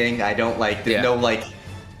say anything. I don't there's no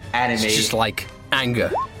anime. It's just like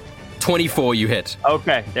anger. 24 you hit.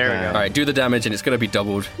 Okay, there we go. All right, do the damage, and it's going to be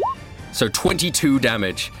doubled. So 22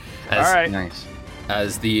 damage. All right. Nice.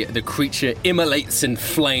 As the creature immolates in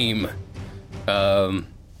flame. And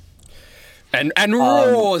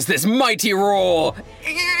roars this mighty roar.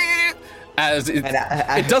 As it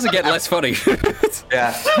doesn't get less funny.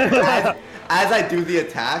 Yeah. As I do the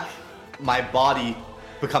attack, my body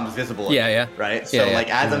becomes visible. Yeah. Right? So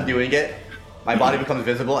as I'm doing it, my body becomes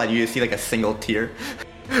visible and you just see a single tear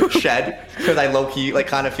shed because I low-key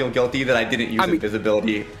kind of feel guilty that I didn't use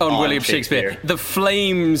invisibility on William Shakespeare. The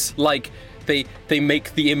flames they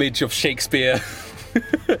make the image of Shakespeare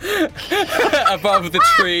above the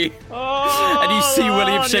tree. And you see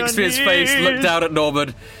William Shakespeare's face look down at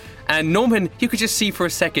Norman. And Norman, you could just see for a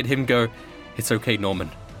second him go, "It's okay, Norman.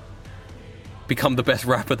 Become the best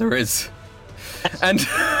rapper there is." And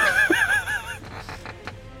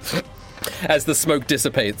as the smoke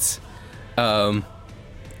dissipates. All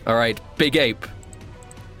right, Big Ape.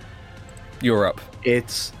 You're up.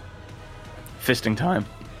 It's fisting time.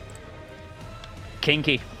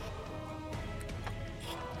 Kinky.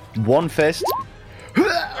 One fist.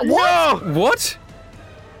 What?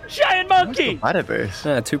 Giant monkey. Out of this.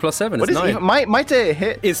 2 plus 7 What is is 9. even, my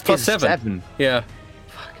hit It's plus is 7. Yeah.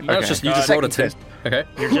 That's just you just Second rolled a 2. fist. Okay.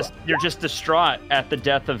 You're just distraught at the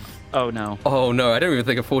death of. Oh no. Oh no, I don't even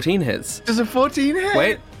think a 14 hits. Does a 14 hit?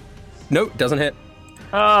 Wait. Nope, doesn't hit.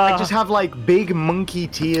 I just have big monkey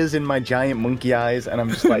tears in my giant monkey eyes, and I'm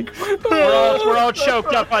just like, we're all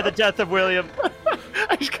choked up by the death of William.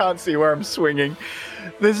 I just can't see where I'm swinging.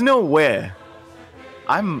 There's no way.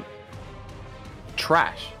 I'm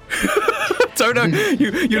trash. Don't know.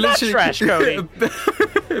 You You're not literally trash, Cody.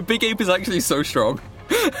 Big Ape is actually so strong,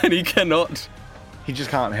 and he cannot. He just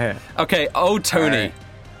can't hit. Okay, old Tony.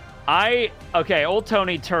 Old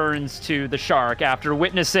Tony turns to the shark after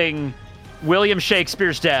witnessing William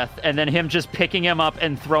Shakespeare's death and then him just picking him up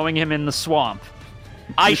and throwing him in the swamp.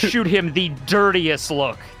 I shoot him the dirtiest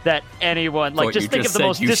look that anyone just think of the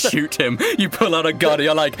most. You shoot him. You pull out a gun. And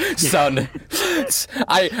you're like, son,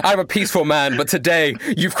 I'm a peaceful man, but today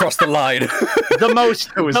you've crossed the line.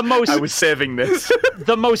 I was saving this.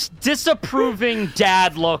 The most disapproving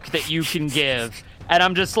dad look that you can give. And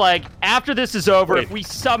I'm just like, after this is over, if we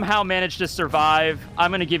somehow manage to survive, I'm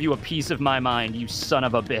going to give you a piece of my mind, you son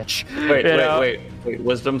of a bitch. Wait.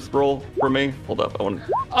 Wisdom roll for me? Hold up.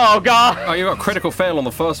 Oh, God. Oh, you got critical fail on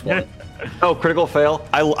the first one. Oh, critical fail.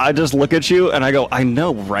 I just look at you and I go, I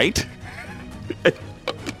know, right?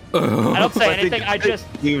 I don't say anything. I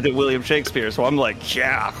just believed at William Shakespeare, so I'm like,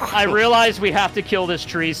 yeah. I realize we have to kill this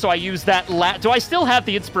tree, so I use that. Do I still have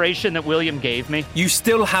the inspiration that William gave me? You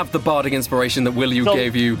still have the bardic inspiration that William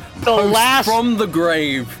gave you. Last from the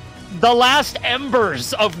grave. The last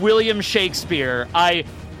embers of William Shakespeare.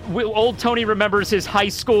 Old Tony remembers his high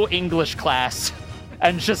school English class,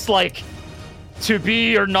 and just like, to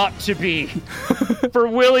be or not to be. For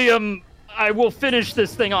William, I will finish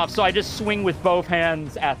this thing off, so I just swing with both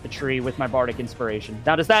hands at the tree with my bardic inspiration.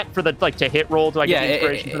 Now, does that for the to hit roll? Do I get the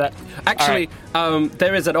inspiration for that? Actually,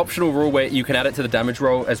 there is an optional rule where you can add it to the damage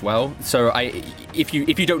roll as well. So if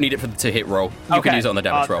you don't need it for the to hit roll, you can use it on the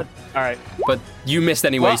damage roll. All right. But you missed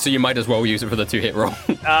anyway, so you might as well use it for the 2 hit roll.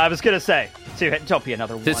 I was gonna say 2 hit. Don't be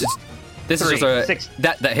another one. This is just a 6.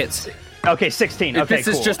 that hits. Okay, 16. Okay, this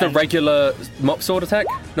is just a regular mop sword attack,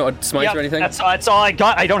 not a smite or anything. That's all I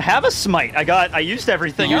got. I don't have a smite. I used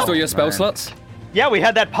everything. You used all your spell slots? Yeah, we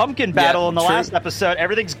had that pumpkin battle in the last episode.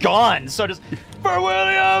 Everything's gone. So just for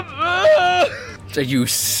William. So you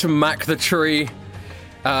smack the tree.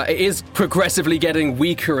 It is progressively getting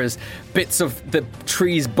weaker as bits of the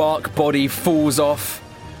tree's bark body falls off.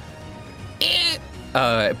 It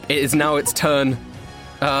is now its turn.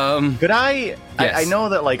 Could I? Yes. I know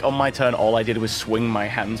that on my turn, all I did was swing my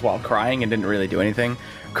hands while crying and didn't really do anything.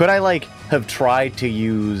 Could I have tried to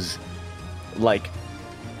use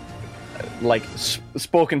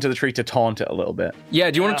spoken to the tree to taunt it a little bit? Yeah.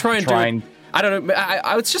 Do you want to try and do? I don't know.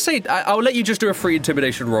 I would just say I'll let you just do a free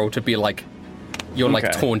intimidation roll to be you're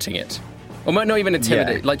taunting it. Or not even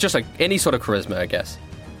intimidate, like just like any sort of charisma, I guess.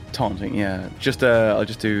 Taunting, yeah. I'll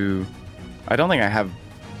just do... I don't think I have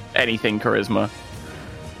anything charisma.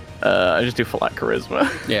 I just do flat charisma.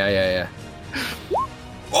 Yeah.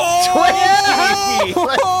 Oh!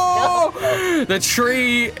 The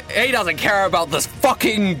tree, he doesn't care about this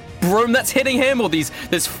fucking broom that's hitting him or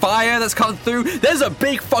this fire that's come through. There's a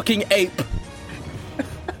big fucking ape.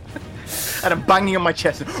 And I'm banging on my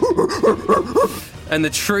chest. And the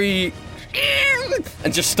tree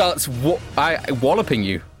and just starts walloping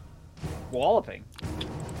you. Walloping?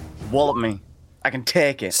 Wallop me. I can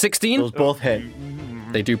take it. 16? Those both hit.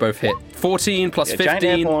 They do both hit. 14 plus 15. Giant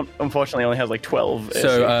ape unfortunately only has like 12.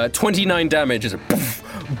 So 29 damage is a poof,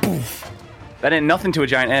 poof. That ain't nothing to a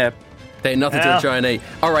giant ape. They ain't nothing to a giant ape.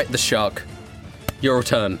 All right, the shark. Your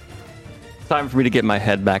turn. Time for me to get my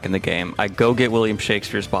head back in the game. I go get William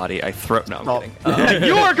Shakespeare's body. I throw... No, I'm kidding.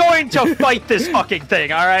 You are going to fight this fucking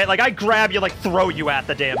thing, all right? Like, I grab you, like, throw you at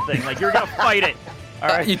the damn thing. Like, you're going to fight it. All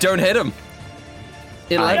right? You don't hit him.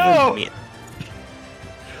 11. No!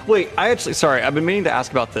 Wait, sorry, I've been meaning to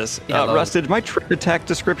ask about this. Rusted, my trip attack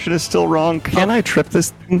description is still wrong. Can I trip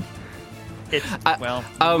this thing? It's,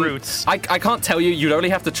 roots. I can't tell you. You'd only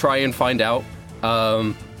have to try and find out.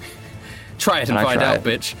 Try it and find out,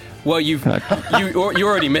 bitch. Well, you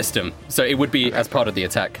already missed him, so it would be as part of the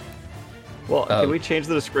attack. Well, can we change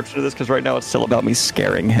the description of this? Because right now it's still about me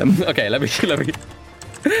scaring him. Okay, let me.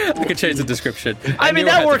 I can change the description. I mean,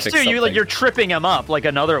 that works too. You're tripping him up like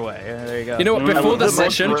another way. There you go. You know what?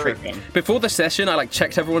 Before the session, I like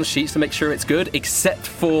checked everyone's sheets to make sure it's good, except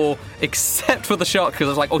for the shark, because I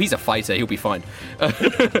was like, oh, he's a fighter, he'll be fine. And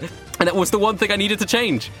that was the one thing I needed to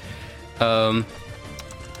change. All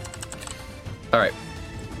right.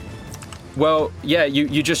 Well, yeah,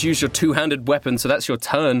 you just use your two-handed weapon, so that's your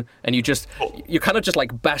turn, and you're kind of just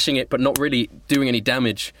like bashing it, but not really doing any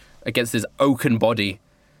damage against his oaken body.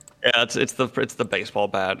 Yeah, it's the baseball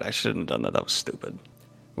bat. I shouldn't have done that. That was stupid.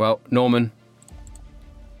 Well, Norman,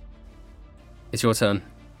 it's your turn.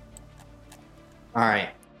 All right.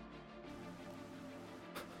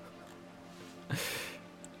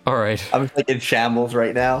 All right. I'm just like in shambles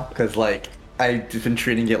right now because like I've just been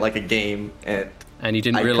treating it like a game, and you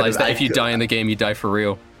didn't realize that if you die in the game, you die for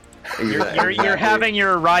real. You're having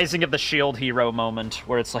your Rising of the Shield hero moment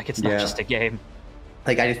where it's like it's not just a game.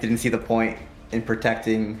 Like I just didn't see the point in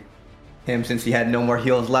protecting him since he had no more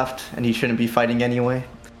heals left and he shouldn't be fighting anyway.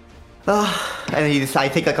 And I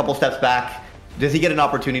take a couple steps back. Does he get an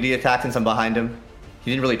opportunity attack since I'm behind him?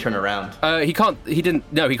 He didn't really turn around. He can't. He didn't.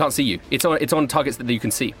 No, he can't see you. It's on targets that you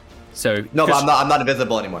can see. So no, but I'm not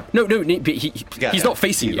invisible anymore. No. He's not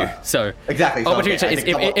facing you. So exactly. So,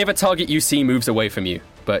 if a target you see moves away from you,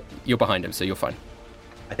 but you're behind him, so you're fine.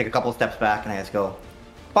 I take a couple steps back and I just go,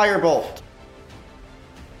 firebolt.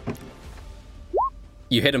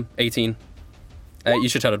 You hit him, 18. You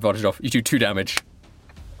should turn advantage off. You do 2 damage.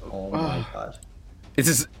 Oh my god. This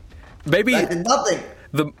is maybe that did nothing.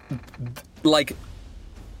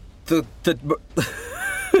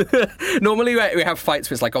 Normally we have fights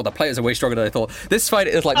where it's like, oh, the players are way stronger than I thought. This fight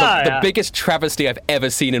is like the biggest travesty I've ever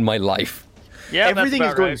seen in my life. Yeah, everything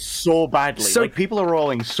is going so badly. So like people are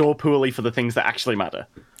rolling so poorly for the things that actually matter.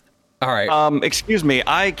 All right. Excuse me.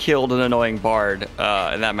 I killed an annoying bard,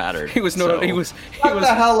 and that mattered. Shut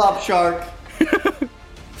the hell up, shark.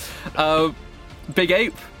 Big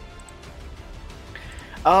ape.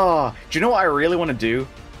 Oh, do you know what I really want to do?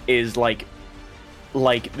 Is like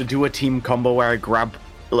do a team combo where I grab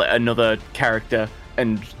another character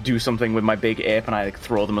and do something with my big ape and I like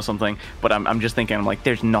throw them or something. But I'm just thinking, I'm like,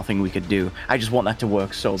 there's nothing we could do. I just want that to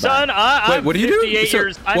work so bad. Son, I'm what do you do?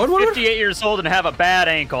 58 years old and have a bad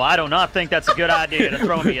ankle. I do not think that's a good idea to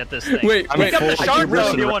throw me at this thing. Wait. Pick up the shark,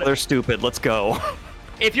 though, if you want. They're stupid. Let's go.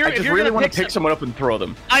 If you're I just really want to pick someone up and throw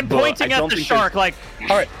them. I'm pointing at the shark, like.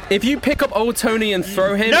 All right, if you pick up old Tony and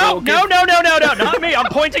throw him. No, not me. I'm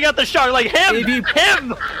pointing at the shark, like him.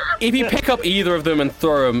 If you pick up either of them and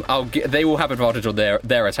throw them, they will have advantage on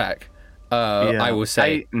their attack. I will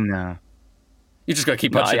say. No. You just gotta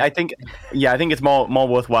keep punching. I think it's more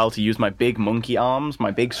worthwhile to use my big monkey arms,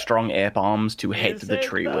 my big strong ape arms, to hit the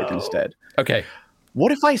tree with instead. Okay.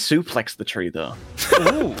 What if I suplex the tree though?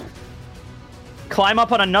 Ooh. Climb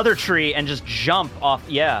up on another tree and just jump off.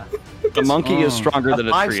 Yeah. The monkey is stronger than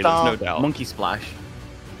a tree, there's no doubt. Monkey splash.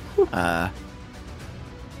 Snap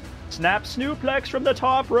snooplex from the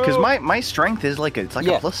top rope. Because my strength is like a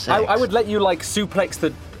 +6. I would let you like suplex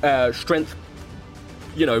the strength,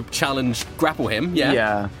 challenge, grapple him. Yeah.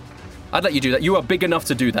 Yeah. I'd let you do that. You are big enough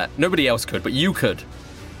to do that. Nobody else could, but you could.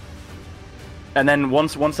 And then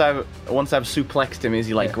once I've suplexed him, is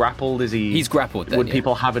he like grappled? Is he? He's grappled. Then, would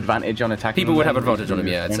people have advantage on attacking? People would have advantage on him.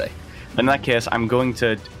 Yeah, I'd say. In that case, I'm going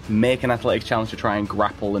to make an athletics challenge to try and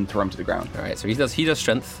grapple and throw him to the ground. All right. So he does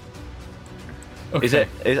strength. Okay. Is it?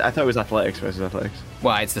 I thought it was athletics versus athletics.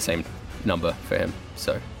 Well, it's the same number for him.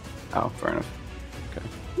 So. Oh, fair enough. Okay.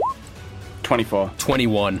 24.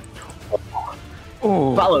 21.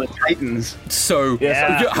 Oh, Battle of the Titans. So,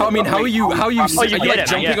 Yeah. how are you you like hit him,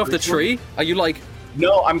 jumping yeah. off the tree? Are you like?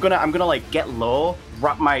 No, I'm gonna like get low,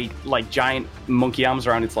 wrap my like giant monkey arms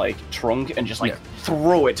around its like trunk, and just like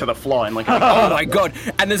throw it to the floor and like. Oh my god!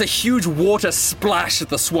 And there's a huge water splash at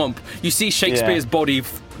the swamp. You see Shakespeare's body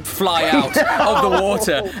fly out of the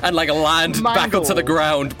water and like land back onto the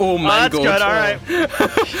ground, all mangled. Oh, that's good.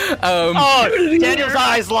 All right. Daniel's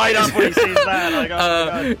eyes light up when he sees that. Like,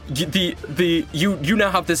 oh my God. You now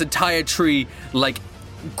have this entire tree like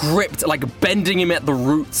gripped, like bending him at the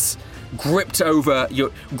roots, gripped over,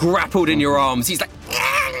 you're grappled in your arms. He's like.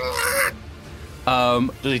 Does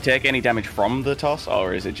he take any damage from the toss,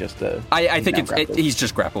 or is it just the? I think he's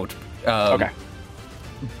just grappled. Okay.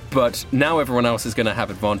 But now everyone else is going to have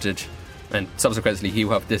advantage, and subsequently he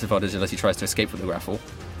will have disadvantage unless he tries to escape from the grapple.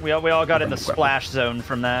 We all got in the splash zone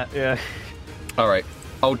from that. Yeah. All right,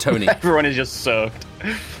 old Tony. Everyone is just soaked.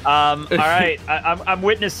 All right, I'm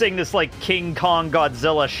witnessing this like King Kong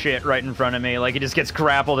Godzilla shit right in front of me. Like he just gets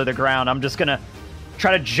grappled to the ground. I'm just gonna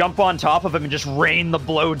try to jump on top of him and just rain the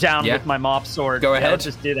blow down with my mop sword. Go ahead. Let's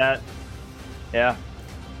just do that. Yeah.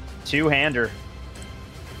 Two-hander.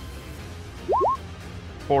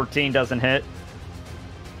 14 doesn't hit.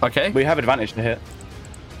 Okay. We have advantage to hit.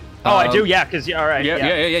 Oh, I do, yeah, because, all right.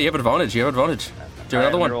 Yeah, you have advantage. Do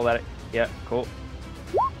another one. Roll that. Yeah, cool.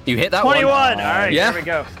 You hit that 21! one. 21! All right, Yeah. here we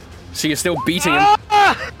go. So you're still beating him.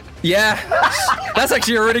 Yeah. That's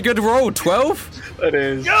actually a really good roll. 12? It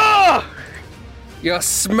is. You're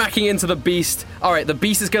smacking into the beast. All right, the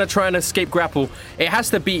beast is going to try and escape grapple. It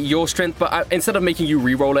has to beat your strength, but instead of making you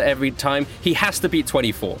re-roll it every time, he has to beat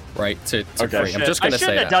 24, right, to free. I'm just going to say I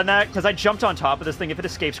shouldn't have done that, because I jumped on top of this thing. If it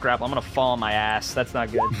escapes grapple, I'm going to fall on my ass. That's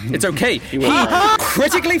not good. It's okay. He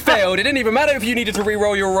critically failed. It didn't even matter if you needed to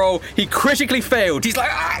re-roll your roll. He critically failed. He's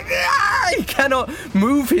like, he cannot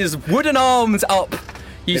move his wooden arms up.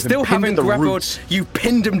 You still haven't grappled. You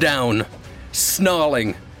pinned him down,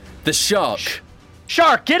 snarling. The shark.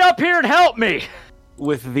 Shark, get up here and help me!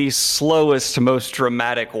 With the slowest, most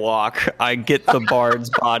dramatic walk, I get the bard's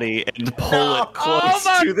body and pull it close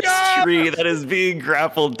to this tree that is being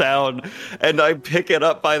grappled down, and I pick it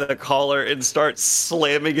up by the collar and start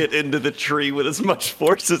slamming it into the tree with as much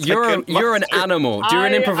force as I can. You're an animal. Do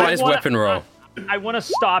an improvised weapon roll. I want to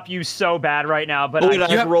stop you so bad right now, but I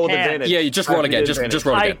have to roll with advantage. Yeah, you just roll again. Just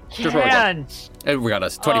roll again. Just roll again.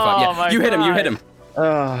 Regardless, 25. Yeah, you hit him. You hit him.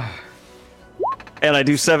 And I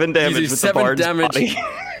do 7 damage with the bard's body.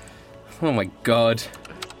 Oh my god.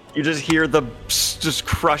 You just hear the just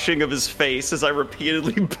crushing of his face as I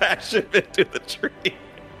repeatedly bash him into the tree.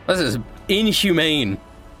 This is inhumane.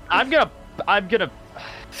 I'm gonna.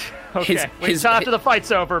 Okay, wait till after the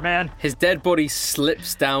fight's over, man. His dead body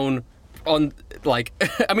slips down on, like,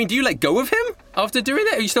 I mean, do you let go of him after doing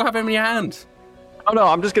that, or you still have him in your hand? Oh no,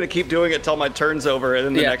 I'm just gonna keep doing it till my turn's over, and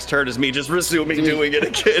then the next turn is me just resuming doing it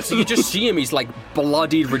again. So you just see him, he's like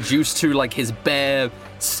bloodied, reduced to like his bare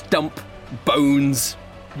stump bones,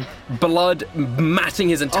 blood matting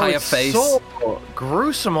his entire face. So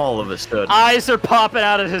gruesome all of a sudden. Eyes are popping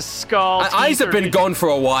out of his skull. Eyes have been gone for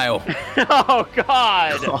a while. Oh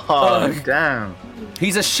god. Oh damn.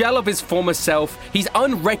 He's a shell of his former self. He's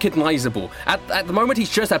unrecognizable. At the moment, he's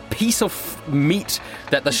just a piece of meat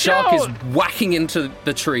that the shark is whacking into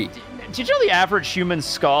the tree. Did you know the average human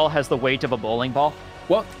skull has the weight of a bowling ball?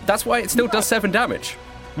 Well, that's why it still does 7 damage.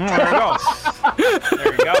 There you go.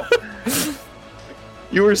 There you go.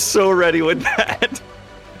 You were so ready with that.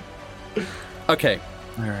 Okay.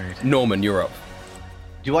 All right. Norman, you're up.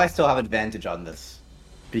 Do I still have advantage on this?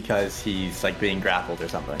 Because he's like being grappled or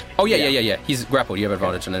something. Oh yeah. He's grappled. You have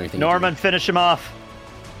advantage on anything. Norman, finish him off.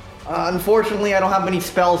 Unfortunately, I don't have many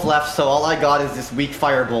spells left, so all I got is this weak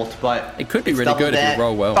firebolt. But it could be really good if you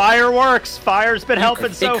roll well. Fire works. Fire's been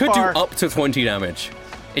helping so far. It could do up to 20 damage.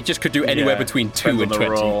 It just could do anywhere between 2 and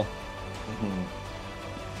 20. All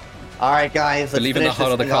right, guys. Let's believe in the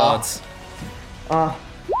heart of the cards. Oh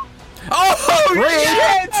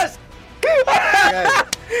shit!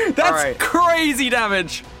 That's crazy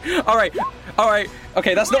damage. All right.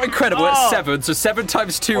 Okay, that's not incredible. It's 7. So 7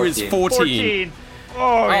 times 2 is 14.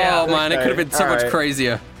 Oh yeah. Oh man, it could have been so much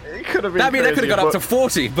crazier. It could have been. That could have gone up to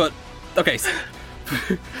 40, but okay.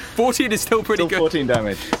 14 is still pretty good. 14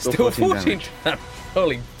 damage. Still 14.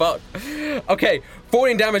 Holy fuck. Okay,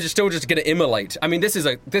 14 damage is still just going to immolate. I mean, this is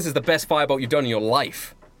the best firebolt you've done in your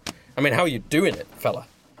life. I mean, how are you doing it, fella?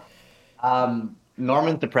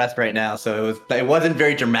 Norman's depressed right now, so it wasn't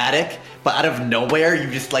very dramatic, but out of nowhere,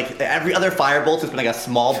 you just like every other firebolt has been like a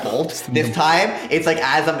small bolt. This time, it's like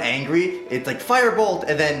as I'm angry, it's like firebolt,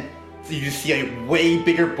 and then you just see a way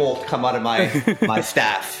bigger bolt come out of my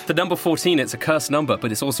staff. The number 14, it's a cursed number,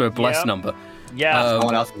 but it's also a blessed number. Yeah.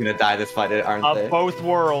 Someone else is gonna die this fight, aren't they? Of both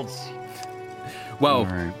worlds. Well,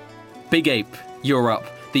 Big Ape, you're up.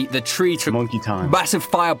 The tree took monkey time. Massive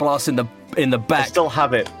fire blast in the back. I still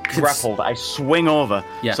have it grappled. I swing over,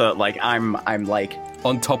 so like I'm like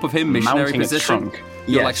on top of him, missionary position.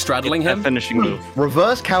 You're like straddling him. Finishing move.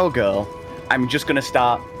 Reverse cowgirl. I'm just gonna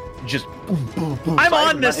start. Just I'm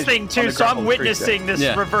on this thing too, so I'm witnessing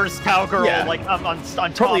this reverse cowgirl. Like I'm on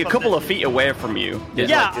top. Probably a couple of feet away from you.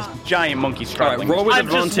 Yeah. Like this giant monkey straddling. All right, roll with I'm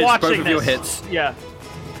advantage. just watching Both of your hits. Yeah.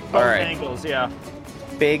 Both right. angles. Yeah.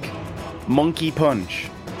 Big monkey punch.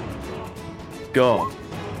 Go.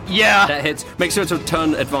 Yeah. That hits. Make sure to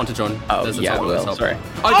turn advantage on. Oh, There's a yeah, toggle well, that's sorry.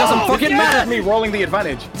 Oh, it doesn't fucking matter. That was me rolling the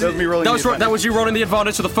advantage. That was you rolling the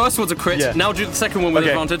advantage, so the first one's a crit. Yeah. Now do the second one with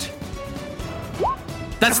advantage.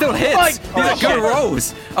 That still hits. These are good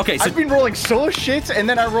rolls. Okay, so I've been rolling so shit, and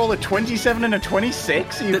then I roll a 27 and a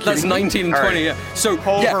 26. That's 19 and 20. Yeah. So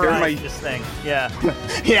Override this thing. Yeah.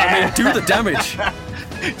 I mean, do the damage.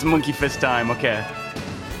 It's monkey fist time. Okay.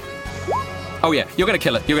 Oh yeah, you're gonna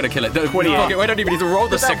kill it. You're gonna kill it. 28. Okay, we don't even need to roll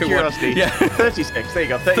the second one. Yeah. 36. There you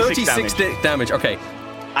go. 36 damage. Okay.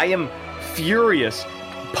 I am furious.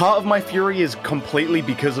 Part of my fury is completely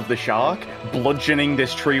because of the shark bludgeoning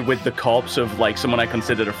this tree with the corpse of like someone I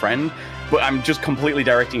considered a friend, but I'm just completely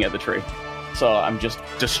directing it at the tree. So I'm just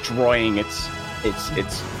destroying its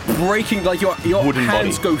breaking, like your wooden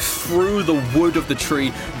hands body. go through the wood of the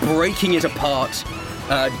tree, breaking it apart.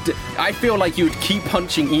 I feel like you'd keep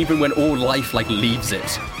punching even when all life like leaves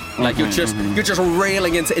it. Like you're just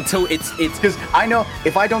railing into until it's because I know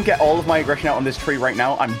if I don't get all of my aggression out on this tree right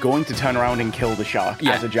now, I'm going to turn around and kill the shark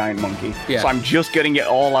as a giant monkey. Yeah. So I'm just getting it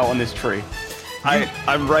all out on this tree.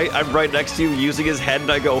 I'm right next to you using his head,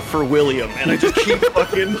 and I go for William, and I just keep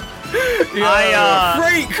fucking.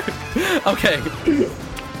 Freak. Okay.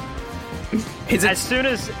 As soon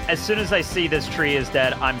as I see this tree is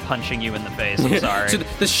dead, I'm punching you in the face. I'm sorry. So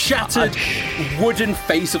the shattered wooden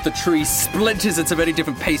face of the tree splinters into many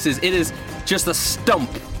different pieces. It is just a stump.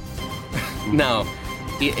 Now,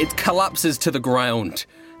 it collapses to the ground,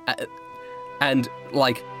 and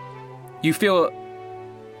like you feel,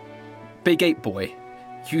 Big Ape Boy,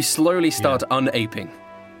 you slowly start unaping,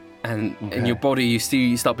 and in your body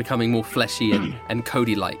you start becoming more fleshy and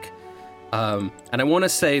Cody-like. And I want to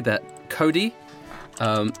say that Cody,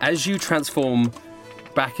 as you transform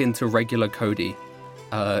back into regular Cody,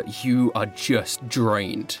 you are just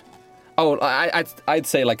drained. Oh, I'd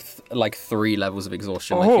say like 3 levels of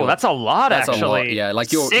exhaustion. Oh, that's a lot. That's actually. A lot, yeah.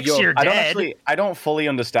 Like you're 6, you're dead. I don't fully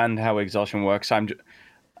understand how exhaustion works. I'm.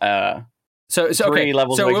 So 3 okay.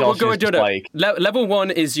 levels so of we'll go and do exhaustion it. Level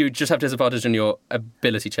 1 is you just have disadvantage on your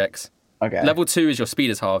ability checks. Okay. Level 2 is your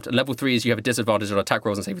speed is halved, and level 3 is you have a disadvantage on attack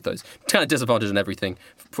rolls and save throws. Kind of disadvantage on everything,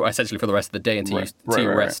 essentially for the rest of the day until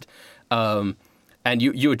you rest. And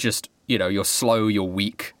you're just, you're slow, you're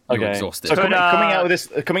weak, you're exhausted. So coming out of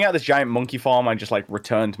this giant monkey form, I just like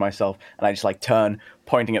return to myself, and I just like turn,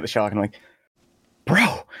 pointing at the shark, and I'm like,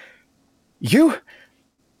 bro, you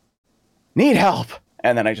need help.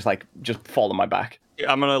 And then I just fall on my back.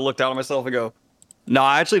 I'm gonna look down at myself and go, no,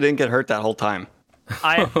 I actually didn't get hurt that whole time.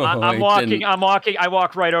 I'm walking. I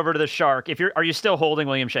walk right over to the shark. Are you still holding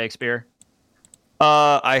William Shakespeare?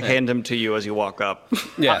 I hand him to you as you walk up.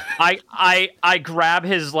 Yeah. I grab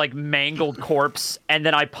his like mangled corpse and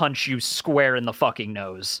then I punch you square in the fucking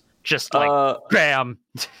nose. Just like bam.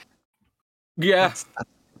 Yeah.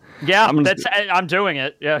 Yeah. I'm doing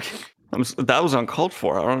it. Yeah. That was uncalled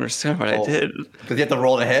for. I don't understand what I did. Does he have to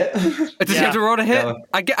roll to hit? Does he have to roll to hit? No.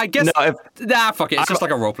 I guess. No, fuck it. It's just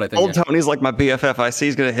like a roleplay thing. Old Tony's like my BFF. I see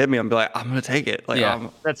he's gonna hit me. I'm be like, I'm gonna take it. Like,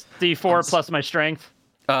 that's D4 plus my strength.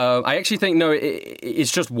 I actually think no.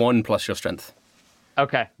 It's just 1 plus your strength.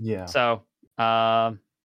 Okay. Yeah. So,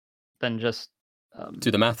 then just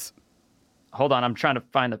do the maths. Hold on. I'm trying to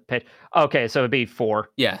find the page. Okay, so it'd be 4.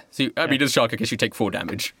 Yeah. So I mean, as shark, I guess you take 4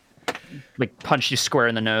 damage. Like punch you square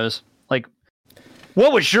in the nose. Like,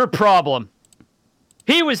 what was your problem?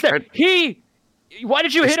 He was there. Why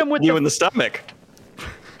did you hit him with you in the stomach?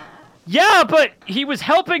 Yeah, but he was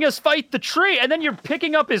helping us fight the tree, and then you're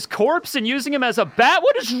picking up his corpse and using him as a bat.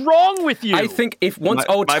 What is wrong with you? I think if once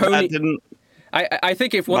old Tony, I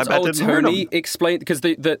think if once bet old didn't hurt Tony him. explained, because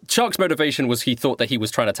the shark's motivation was he thought that he was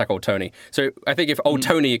trying to attack old Tony. So I think if old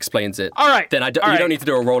Tony explains it, All right, then all you right. don't need to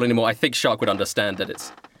do a roll anymore. I think Shark would understand that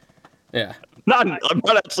it's, yeah. I'm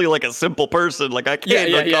not actually like a simple person. Like I can't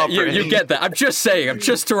Yeah. comprehend. You get that. I'm just saying. I'm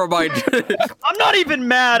just to remind you. I'm not even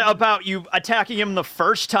mad about you attacking him the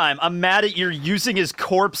first time. I'm mad at you're using his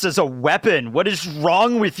corpse as a weapon. What is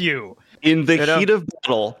wrong with you? In the heat of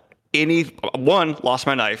battle, one, lost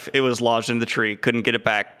my knife. It was lodged in the tree. Couldn't get it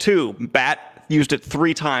back. 2, bat used it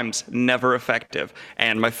 3 times. Never effective.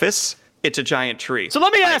 And my fists, it's a giant tree. So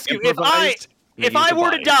let me ask you, if I used were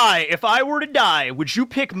a to body. die, would you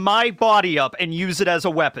pick my body up and use it as a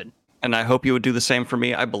weapon? And I hope you would do the same for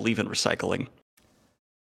me. I believe in recycling.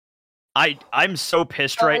 I'm so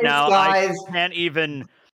pissed right now. Guys. I can't even.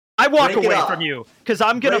 I walk Break it away up. from you because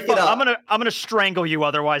I'm gonna Break it up. I'm gonna strangle you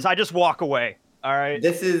otherwise. I just walk away. All right.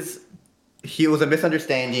 He was a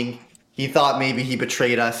misunderstanding. He thought maybe he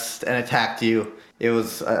betrayed us and attacked you. It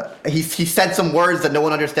was he said some words that no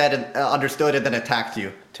one understood and then attacked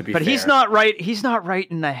you. To be But fair. he's not right. He's not right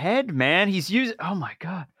in the head, man. He's using. Oh my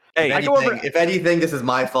god. Hey, If anything, this is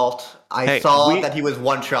my fault. I saw that he was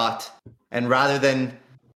one shot, and rather than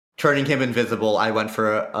turning him invisible, I went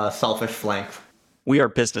for a selfish flank. we are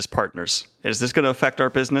business partners. Is this going to affect our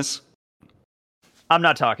business? I'm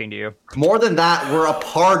not talking to you. More than that, we're a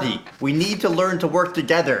party. We need to learn to work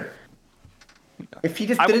together. If he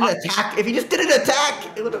just didn't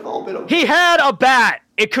attack, it would have all been okay. He had a bat.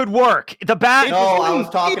 It could work. The bat. No, I was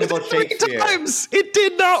talking about Shakespeare. Times. It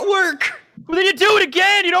did not work. Well, then you do it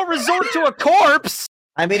again. You don't resort to a corpse.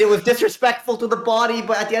 I mean, it was disrespectful to the body,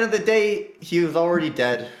 but at the end of the day, he was already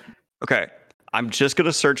dead. Okay, I'm just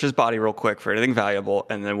gonna search his body real quick for anything valuable,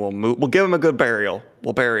 and then we'll give him a good burial.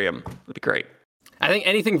 We'll bury him. It'll be great. I think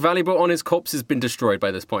anything valuable on his corpse has been destroyed by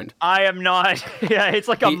this point. I am not. Yeah, it's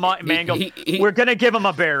like a mango. We're gonna give him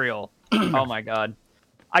a burial. Oh my god.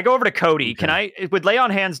 I go over to Cody. Okay. Would lay on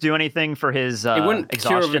hands do anything for his It wouldn't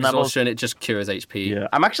cure exhaustion levels? exhaustion, it just cures HP. Yeah,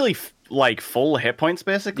 I'm actually like full hit points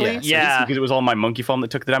basically. Yeah. Because it was all my monkey form that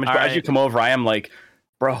took the damage. All but as right. you come over, I am like,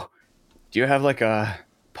 bro, do you have like a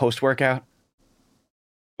post-workout?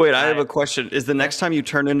 Wait, I have a question. Is the next time you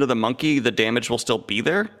turn into the monkey, the damage will still be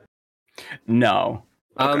there? No.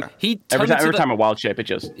 Okay. He Every turned time into I wild shape, it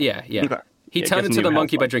just... Yeah. Okay. He Yeah, turned it gets into new the health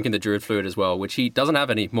monkey by points. drinking the druid fluid as well, which he doesn't have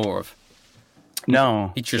any more of.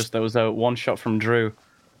 No, He it's just- just there was a one shot from Drew.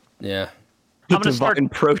 Yeah. I'm gonna start Divine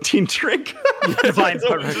protein drink. divine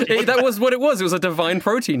protein. Hey, that was what it was. It was a divine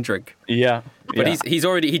protein drink. Yeah. But yeah.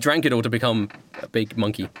 he drank it all to become a big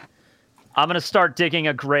monkey. I'm gonna start digging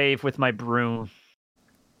a grave with my broom.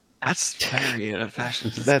 That's very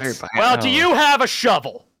fashion. That's- Well, do you have a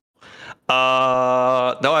shovel? No,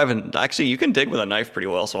 I haven't. Actually, you can dig with a knife pretty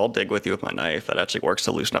well, so I'll dig with you with my knife. That actually works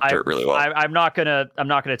to loosen up dirt really well. I'm not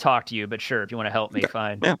gonna talk to you, but sure, if you want to help me,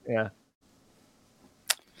 fine. Yeah.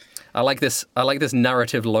 I like this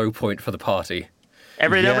narrative low point for the party.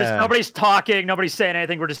 Nobody's talking, nobody's saying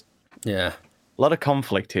anything. We're just Yeah. A lot of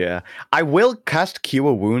conflict here. I will cast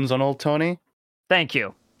Cure Wounds on old Tony. thank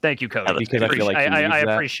you, Cody. Because I feel like he I needs that.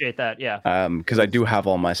 appreciate that. Yeah. Because I do have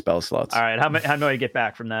all my spell slots. All right. How do I get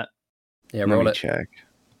back from that? Yeah, Let roll me it. check.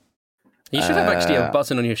 You should have actually a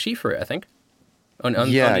button on your sheet for it, I think. Yeah, under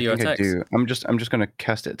I your think I attacks. do. I'm just gonna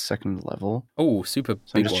cast it at second level. Oh, super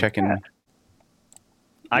So I'm big just one. checking.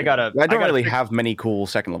 I don't really have many cool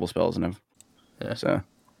second level spells in them. Yeah. So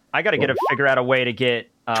I gotta figure out a way to get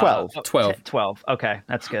 12. 12. Okay,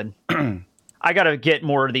 that's good. I gotta get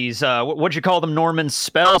more of these. What'd you call them, Norman?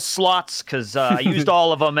 Spell slots? Because I used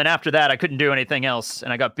all of them, and after that, I couldn't do anything else,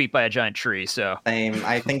 and I got beat by a giant tree. So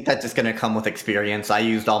I think that's just gonna come with experience. I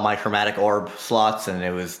used all my chromatic orb slots, and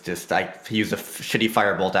it was just I used a shitty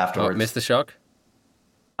firebolt Oh, afterwards. missed the shock?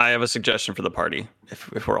 I have a suggestion for the party,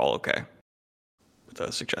 if we're all okay. With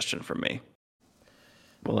a suggestion from me.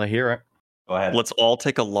 will I hear it? Go ahead. Let's all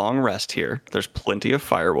take a long rest here. There's plenty of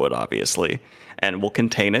firewood, obviously, and we'll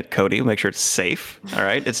contain it. Cody, make sure it's safe. All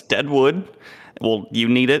right, it's dead wood. Well, you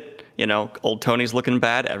need it. You know, old Tony's looking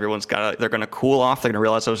bad. They're gonna cool off. They're gonna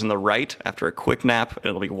realize I was in the right after a quick nap, and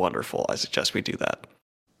it'll be wonderful. I suggest we do that.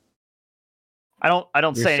 I don't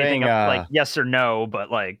You're say anything saying, like yes or no, but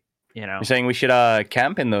like You're saying we should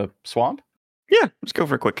camp in the swamp? Yeah, let's go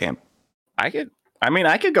for a quick camp. I could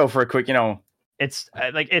go for a quick, it's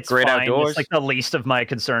it's Great fine. outdoors. It's like the least of my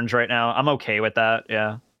concerns right now. I'm okay with that.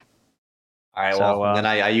 Yeah. All right, So, well, then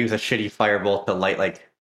I use a shitty firebolt to light like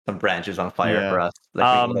some branches on fire Yeah. for us.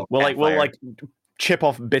 we'll chip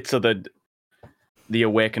off bits of the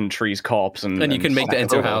awakened tree's corpse and you can make set that it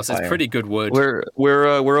into a on house. It's fire. pretty good wood.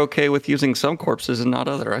 We're okay with using some corpses and not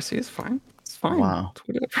other. I see. It's fine. It's fine. Wow.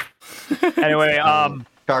 Anyway,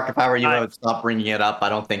 Shark, if I were you, I would stop bringing it up. I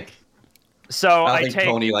don't think I think take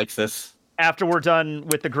Tony likes this. after we're done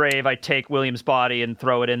with the grave, I take William's body and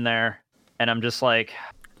throw it in there, and I'm just like,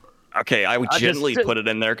 Okay, I would gently put it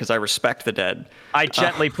in there because I respect the dead. I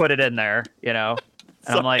gently put it in there, you know,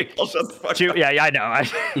 and I'm like, yeah, I know.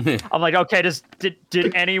 I'm like, okay,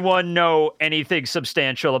 did anyone know anything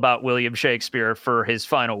substantial about William Shakespeare for his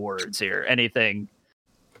final words here? Anything?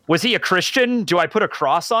 Was he a Christian? Do I put a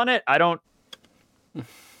cross on it? I don't.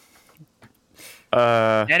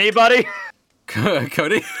 Anybody?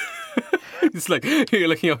 Cody? It's like you're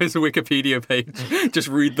looking at his Wikipedia page. Just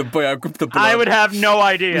read the blood. I would have no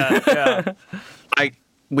idea. Yeah.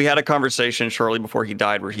 We had a conversation shortly before he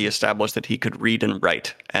died where he established that he could read and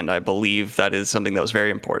write, and I believe that is something that was very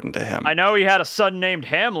important to him. I know he had a son named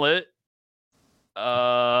Hamlet.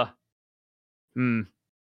 I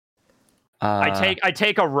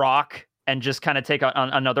take a rock and just kind of take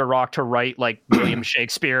another rock to write like William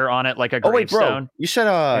Shakespeare on it, like a gravestone.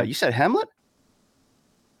 Bro, you said Hamlet?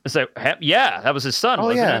 So yeah, that was his son,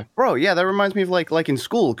 wasn't it? Bro, yeah, that reminds me of like in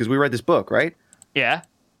school because we read this book, right? Yeah,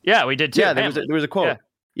 we did too. Yeah, there was a quote.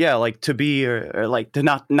 Yeah, like to be or like to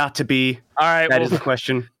not to be. All right, that is the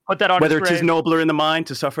question. Put that on. Whether it is nobler in the mind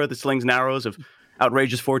to suffer the slings and arrows of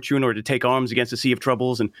outrageous fortune or to take arms against a sea of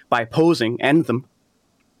troubles and by opposing end them.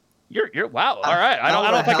 You're wow. All right, I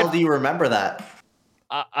don't think how do you remember that?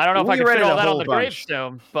 I don't know if I can fit all that on the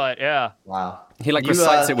gravestone, but yeah. Wow. He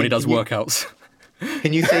recites it when he does workouts.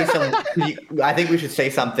 Can you say some? I think we should say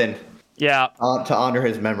something. Yeah. To honor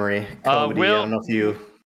his memory. Cody, I don't know if you.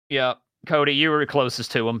 Yeah, Cody, you were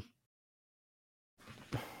closest to him.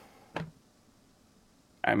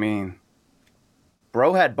 I mean,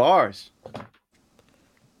 bro had bars.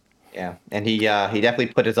 Yeah, and he definitely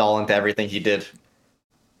put his all into everything he did.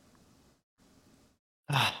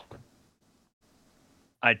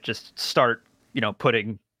 I just start,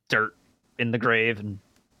 putting dirt in the grave, and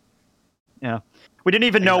we didn't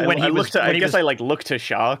even know when he was. I guess I looked to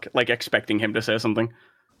Shark, expecting him to say something.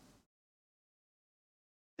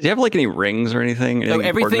 Did he have any rings or anything? No,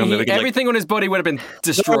 everything on his body would have been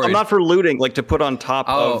destroyed. No, not for looting, to put on top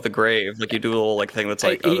of the grave. You do a little thing that's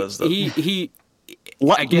again,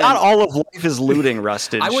 not all of life is looting,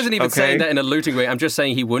 Rustage. I wasn't even saying that in a looting way. I'm just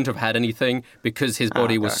saying he wouldn't have had anything because his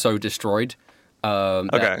body was so destroyed.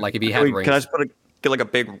 That, if he had rings. Can I just get a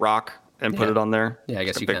big rock and put it on there? Yeah, I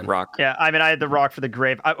guess you big can. Rock. Yeah, I mean, I had the rock for the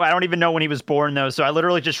grave. I don't even know when he was born, though, so I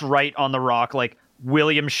literally just write on the rock,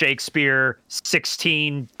 William Shakespeare,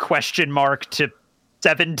 16 question mark to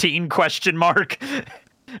 17 question mark.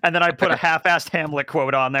 And then I put a half-assed Hamlet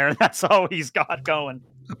quote on there, and that's all he's got going.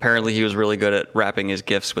 Apparently, he was really good at wrapping his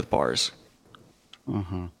gifts with bars.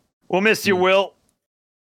 Mm-hmm. We'll miss you, Will.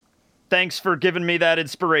 Thanks for giving me that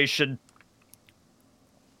inspiration.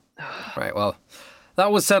 Right, well,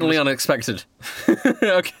 that was certainly unexpected.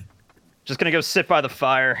 Okay. Just gonna go sit by the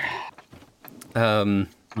fire.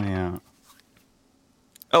 Yeah.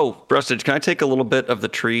 Oh, Rustage, can I take a little bit of the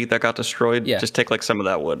tree that got destroyed? Yeah. Just take some of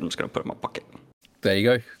that wood. I'm just gonna put it in my bucket. There you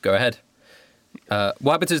go. Go ahead. What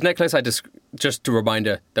happened to his necklace? Just a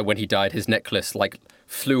reminder that when he died, his necklace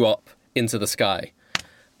flew up into the sky,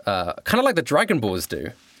 kind of like the Dragon Balls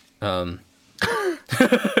do. And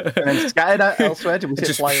then scattered out elsewhere. Did we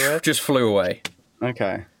fly away? Just flew away.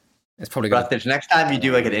 Okay. It's probably good. Rustage, next time you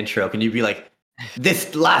do an intro, can you be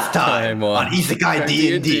this last time on Isekai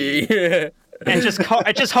D&D? And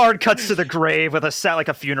it just hard cuts to the grave with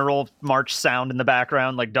a funeral march sound in the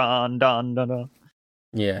background, dun dun dun dun.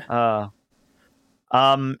 Yeah.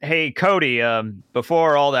 Hey Cody,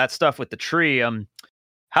 before all that stuff with the tree,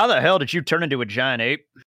 how the hell did you turn into a giant ape?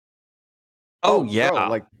 Oh yeah.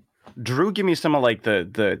 Bro, Drew, give me some of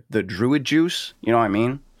the druid juice. You know what I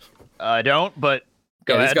mean? I don't, but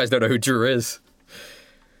go ahead. These guys don't know who Drew is.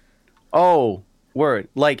 Oh, word.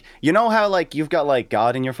 You know how you've got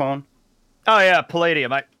God in your phone? Oh yeah,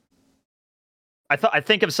 Palladium. I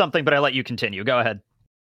think of something, but I let you continue. Go ahead.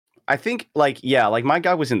 I think my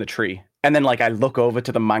guy was in the tree, and then I look over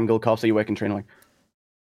to the mangled corpse that you waking train,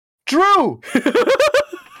 Drew.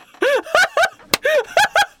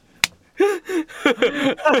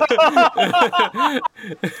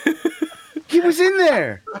 He was in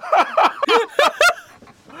there.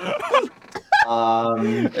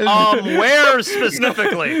 Where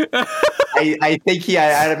specifically? I think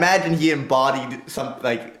I'd imagine he embodied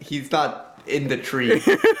something. He's not in the tree.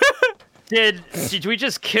 Did we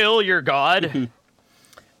just kill your god?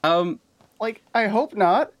 I hope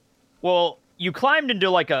not. Well, you climbed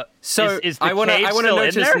into a. So is the I want to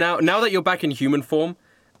notice in there? now that you're back in human form,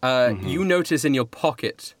 you notice in your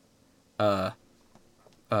pocket,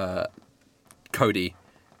 Cody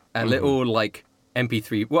a little like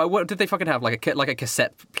MP3. What did they fucking have? Like a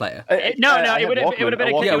cassette player? No, it would have been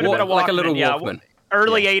a Walkman. Like a little Walkman.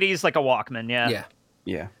 Early 80s, like a Walkman,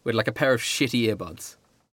 Yeah. With like a pair of shitty earbuds.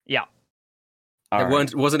 Yeah.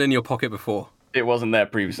 Wasn't in your pocket before. It wasn't there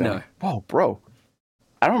previously. No. Whoa, bro.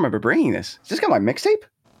 I don't remember bringing this. Is this got my mixtape?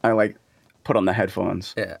 I like put on the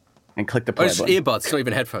headphones. Yeah. And click the play it's button. earbuds. It's not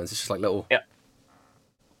even headphones. It's just like little. Yeah.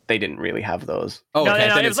 They didn't really have those. Oh, okay. No,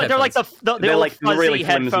 Then it was like they're like they're like fuzzy really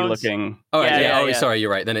flimsy headphones. looking. Oh, Yeah. Sorry,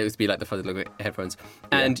 you're right. Then it would be like the fuzzy looking headphones.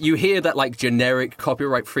 And you hear that like generic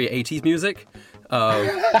copyright-free 80s music. Like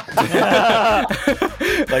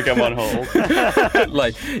I'm on hold.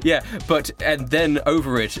 And then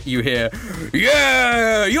over it you hear,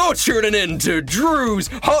 yeah, you're tuning in to Drew's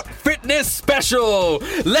Hot Fitness Special.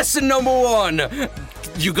 Lesson number 1,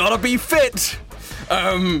 you gotta be fit.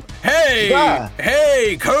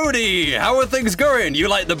 Hey, Cody, how are things going? You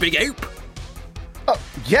like the big ape? Oh,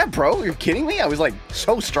 yeah, bro, you're kidding me? I was like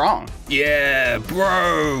so strong. Yeah,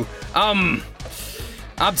 bro. I'm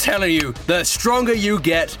telling you, the stronger you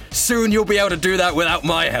get, soon you'll be able to do that without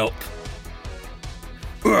my help.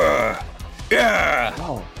 Yeah.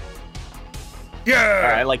 Oh. Yeah.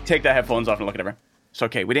 All right, like take the headphones off and look at him. It's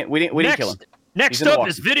okay. We didn't kill him. Next up,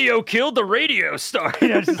 this video killed the radio star.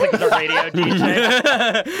 It's just like the radio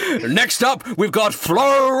DJ. Next up, we've got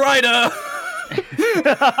Flo Rida.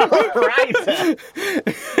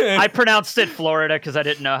 I pronounced it Florida because I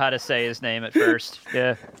didn't know how to say his name at first.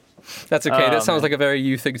 Yeah. That's okay. That sounds like a very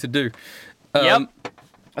you thing to do. Yep.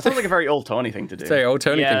 That sounds like a very old Tony thing to do. It's a very old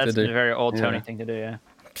Tony thing to that's do. a very old Tony thing to do, yeah.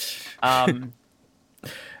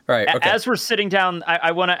 Right, okay. As we're sitting down,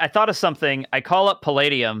 I thought of something. I call up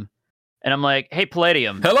Palladium, and I'm like, hey,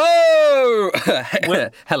 Palladium. Hello!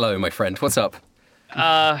 Hello, my friend. What's up?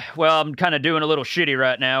 Well, I'm kind of doing a little shitty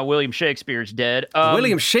right now. William Shakespeare's dead.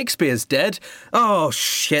 William Shakespeare's dead? Oh,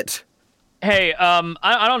 shit. Hey,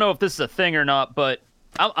 I don't know if this is a thing or not, but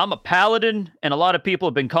I'm a paladin, and a lot of people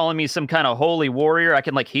have been calling me some kind of holy warrior. I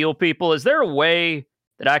can, like, heal people. Is there a way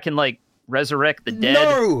that I can, like, resurrect the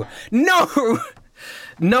dead?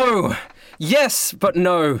 No! Yes, but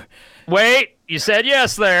no. Wait, you said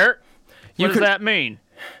yes there. What does that mean?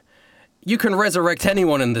 You can resurrect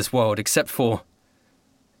anyone in this world except for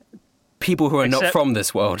people who are not from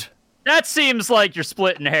this world. That seems like you're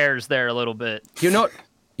splitting hairs there a little bit.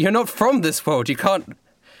 You're not from this world. You can't...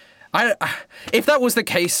 if that was the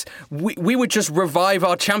case, we would just revive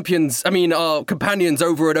our our companions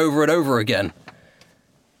over and over and over again.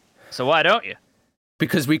 So why don't you?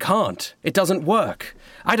 Because we can't. It doesn't work.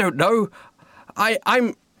 I don't know.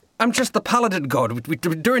 I'm just the paladin god. We've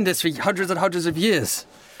been doing this for hundreds and hundreds of years.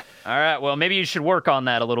 All right, well, maybe you should work on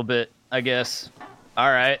that a little bit, I guess. All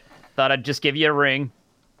right. Thought I'd just give you a ring.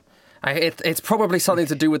 It's probably something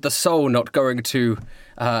to do with the soul not going to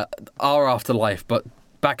our afterlife, but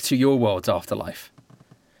back to your world's afterlife.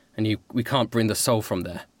 And we can't bring the soul from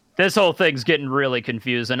there. This whole thing's getting really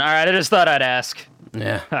confusing. All right, I just thought I'd ask.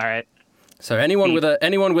 Yeah. All right. So anyone with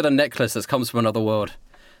a necklace that comes from another world,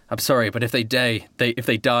 I'm sorry, but if they die,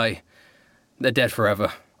 they're dead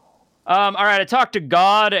forever. All right, I talked to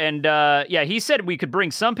God, and he said we could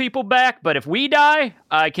bring some people back, but if we die,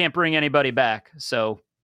 I can't bring anybody back. So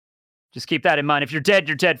just keep that in mind. If you're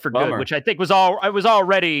dead for good, which I think was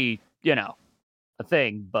already, a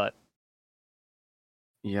thing, but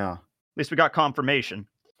yeah. At least we got confirmation.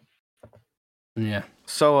 Yeah.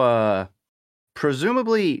 So,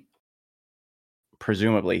 presumably,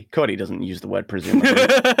 Cody doesn't use the word presumably.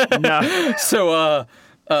 No. So,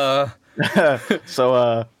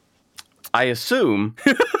 I assume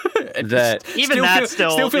that even that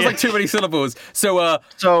still feels like too many syllables. So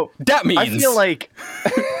that means I feel like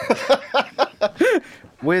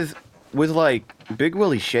with like Big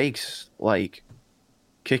Willie Shakes like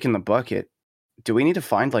kicking the bucket, do we need to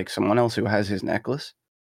find like someone else who has his necklace?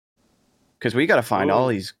 Because we got to find all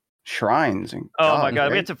these shrines and my god,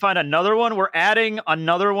 right? We have to find another one. We're adding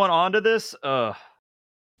another one onto this.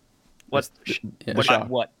 What?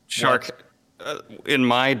 Shark? In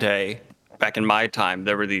my day, back in my time,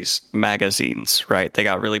 there were these magazines, right? They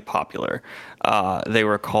got really popular. They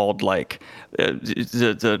were called like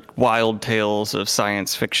the Wild Tales of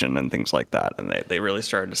Science Fiction and things like that, and they really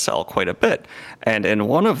started to sell quite a bit. And in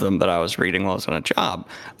one of them that I was reading while I was on a job,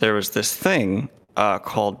 there was this thing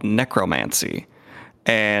called necromancy.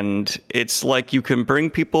 And it's like you can bring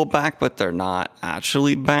people back, but they're not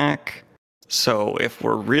actually back. So if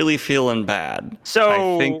we're really feeling bad,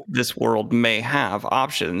 I think this world may have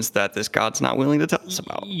options that this god's not willing to tell us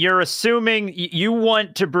about. You're assuming you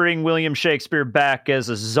want to bring William Shakespeare back as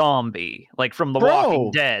a zombie, like from The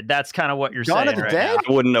Walking Dead. That's kind of what you're saying right now.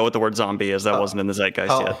 I wouldn't know what the word zombie is. That wasn't in the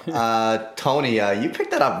zeitgeist yet. Tony, you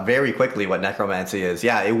picked that up very quickly, what necromancy is.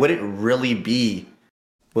 Yeah, it wouldn't really be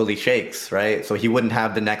Willie Shakes, right? So he wouldn't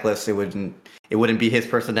have the necklace. It wouldn't be his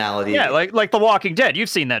personality. Yeah, like The Walking Dead. You've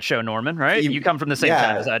seen that show, Norman, right? You come from the same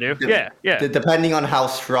time as I do. Yeah. Depending on how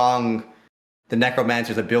strong the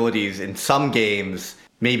necromancer's abilities in some games,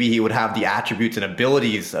 maybe he would have the attributes and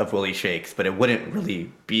abilities of Willie Shakes, but it wouldn't really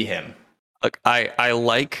be him. Look, I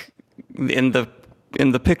like in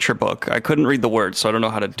the picture book. I couldn't read the words, so I don't know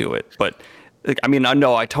how to do it, but. I mean, I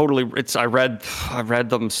know. I read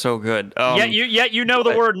them so good. You know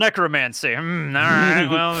the word necromancy. All right,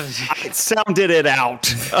 well, I sounded it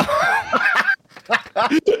out.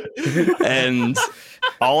 And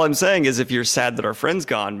all I'm saying is, if you're sad that our friend's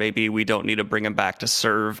gone, maybe we don't need to bring him back to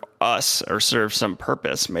serve us or serve some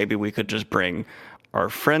purpose. Maybe we could just bring our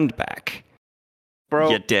friend back.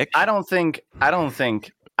 Bro, you dick. I don't think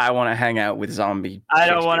I want to hang out with zombie. I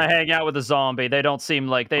don't want to hang out with a zombie. They don't seem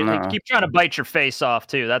like they keep trying to bite your face off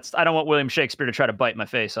too. I don't want William Shakespeare to try to bite my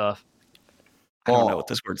face off. I don't know what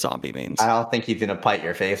this word zombie means. I don't think he's gonna bite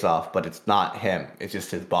your face off, but it's not him. It's just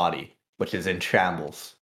his body, which is in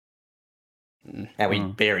shambles. And we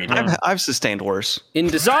buried him. I've sustained worse.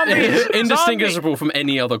 Indistinguishable from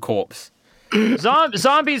any other corpse.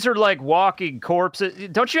 Zombies are like walking corpses.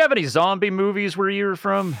 Don't you have any zombie movies where you're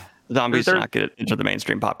from? Zombies did not get into the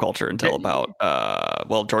mainstream pop culture until about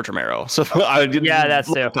George Romero. So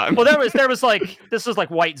that's too. Well, there was like this was like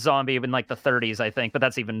White Zombie in like the 30s, I think, but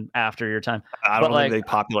that's even after your time. I don't think they're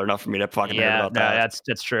popular enough for me to fucking hear about that.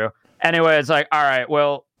 That's true. Anyway, it's like, all right,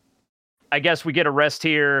 well, I guess we get a rest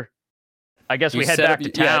here. I guess we head back to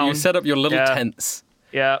town. Yeah, you set up your little tents.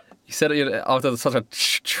 Yeah, you set up after such a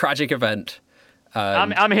tragic event.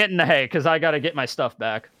 I'm hitting the hay because I got to get my stuff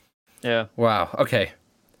back. Yeah. Wow. Okay.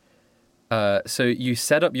 So you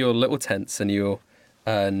set up your little tents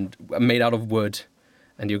and made out of wood,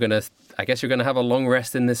 and I guess you're gonna have a long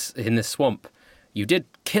rest in this swamp. You did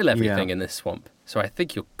kill everything in this swamp, so I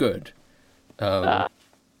think you're good. Not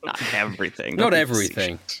everything. Not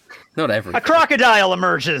everything. Not everything. A crocodile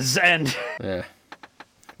emerges and. Yeah.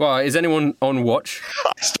 Well, is anyone on watch?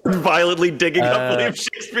 I start violently digging up William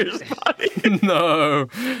Shakespeare's body. No.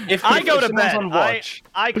 If I go to bed, on watch,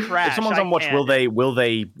 I crash. If someone's on watch, will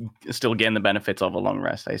they still gain the benefits of a long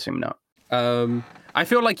rest? I assume not. I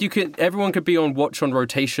feel like everyone could be on watch on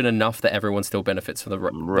rotation enough that everyone still benefits from the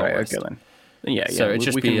right. rest. Okay then. Yeah. So it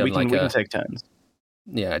just we can take turns.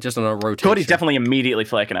 Yeah, just on a rotation. Cody's definitely immediately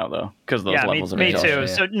flaking out though, because those levels are me too. Yeah.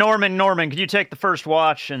 So Norman, could you take the first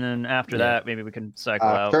watch, and then after that, maybe we can cycle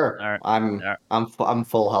out. Sure. All right. I'm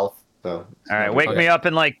full health. So all right, wake me up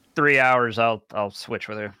in like 3 hours. I'll switch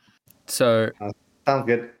with you. So sounds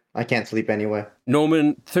good. I can't sleep anyway.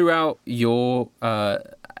 Norman, throughout your, I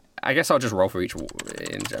guess I'll just roll for each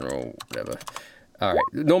in general, whatever. All right,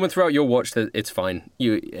 Norman, throughout your watch, it's fine.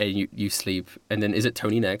 You sleep, and then is it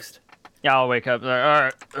Tony next? Yeah, I'll wake up. All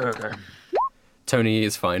right. Okay. Tony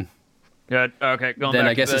is fine. Good. Okay. Then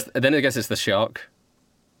I guess it's the shark.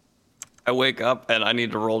 I wake up and I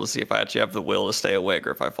need to roll to see if I actually have the will to stay awake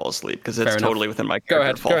or if I fall asleep, because it's totally within my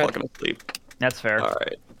character to fall fucking asleep. That's fair. All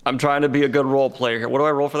right. I'm trying to be a good role player here. What do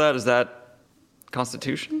I roll for that? Is that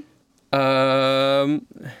Constitution? I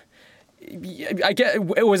get.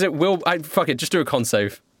 Was it will? Fuck it. Just do a con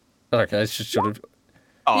save. Okay, it's just sort of.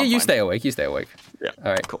 Oh, you stay awake. You stay awake. Yeah.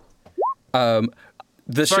 All right. Cool.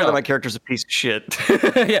 The Sorry shark. that my character's a piece of shit.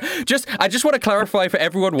 Yeah, I just want to clarify for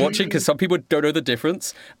everyone watching, because some people don't know the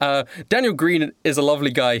difference. Daniel Green is a lovely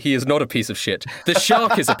guy. He is not a piece of shit. The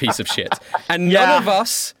shark is a piece of shit, and none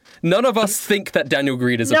of us think that Daniel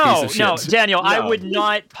Green is a piece of shit. No, Daniel, I would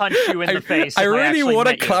not punch you in the face. I really want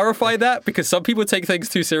to met you. clarify that, because some people take things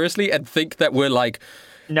too seriously and think that we're like,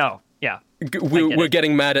 no, yeah. We're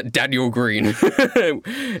getting mad at Daniel Green.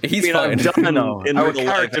 He's fine. Our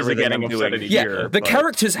characters are getting upset at the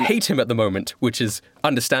characters hate him at the moment, which is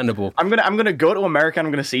understandable. I'm gonna go to America and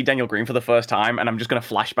I'm gonna see Daniel Green for the first time, and I'm just gonna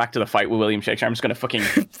flash back to the fight with William Shakespeare. I'm just gonna fucking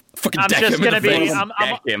deck him in the face. I'm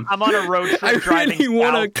on a road trip I driving really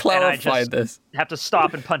want to south, clarify and I this. have to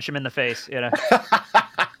stop and punch him in the face. You know.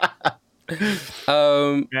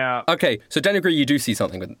 Yeah. Okay, so Daniel Green, you do see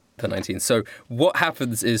something with the 19. So what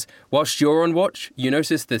happens is, whilst you're on watch, you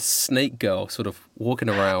notice this snake girl sort of walking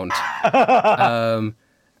around,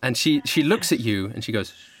 and she looks at you and she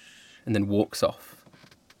goes, and then walks off.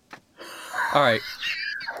 All right,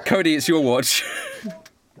 Cody, it's your watch.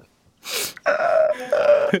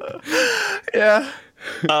 Yeah.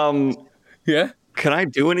 Yeah. Can I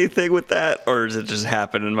do anything with that, or does it just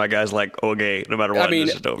happen and my guy's like, okay, no matter what, I mean,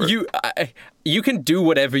 it's just over? you can do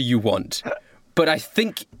whatever you want, but I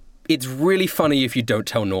think it's really funny if you don't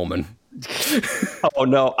tell Norman. Oh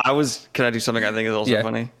no, can I do something I think is also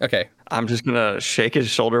funny? Okay. I'm just gonna shake his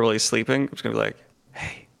shoulder while he's sleeping. I'm just gonna be like,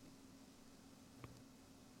 hey,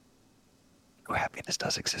 no happiness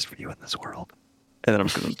does exist for you in this world. And then I'm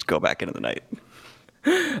just gonna go back into the night.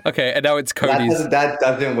 Okay, and now it's Cody's. That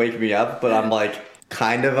doesn't wake me up, but I'm like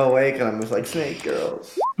kind of awake, and I'm just like, snake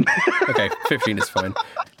girls. Okay, 15 is fine.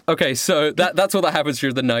 Okay, so that's all that happens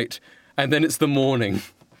through the night, and then it's the morning.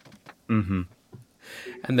 Mm-hmm.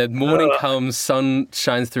 And then morning comes, sun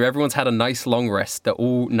shines through. Everyone's had a nice long rest. They're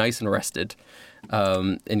all nice and rested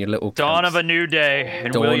in your little Dawn camps. of a new day,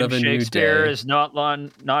 and Dawn William of a new Shakespeare day. is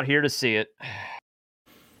not here to see it.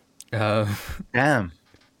 Damn.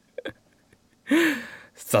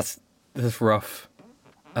 That's rough.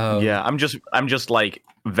 Yeah, I'm just like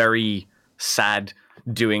very sad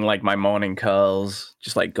doing like my morning curls,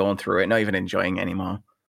 just like going through it, not even enjoying it anymore.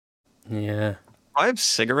 Yeah. I have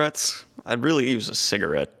cigarettes. I'd really use a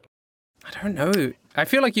cigarette. I don't know. I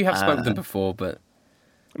feel like you have smoked them before, but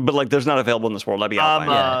like, there's not available in this world. I'd be out by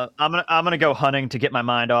now. I'm gonna go hunting to get my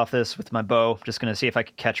mind off this with my bow. Just gonna see if I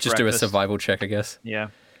can catch just breakfast. do a survival check, I guess. Yeah.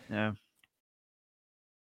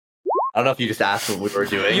 I don't know if you just asked what we were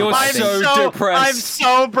doing. You're I'm so depressed. I'm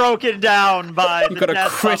so broken down by You got a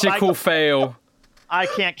critical fail. I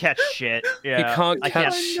can't catch shit. Yeah, You can't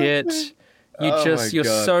catch shit. You're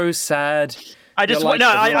God. so sad. I just You're like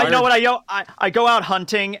I know what I go out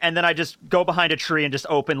hunting and then I just go behind a tree and just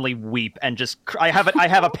openly weep and just I have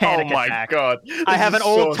a panic Oh my attack. God. I have an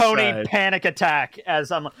old so Tony sad. panic attack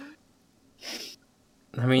as I'm.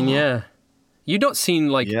 I mean, yeah. You've not seen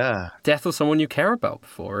like Yeah. death or someone you care about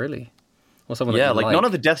before, really, or someone. Yeah, that you like none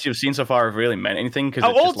of the deaths you've seen so far have really meant anything. Cause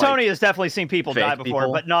Old Tony has definitely seen people die fake before,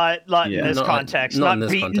 people. but not in this Not- context. not Not in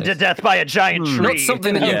this beaten context. to death by a giant tree. Not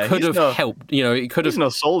something that Yeah, you could he's have no- helped. You know, it could He's have no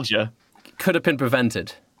soldier. been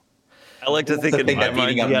prevented. I like to think the in thing my that mind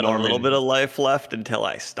beating he up had a little Norman- bit of life left until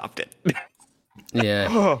I stopped it.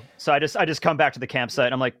 Yeah. So I just come back to the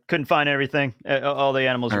campsite. I'm like, couldn't find everything. All the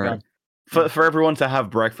animals are All gone. right. For everyone to have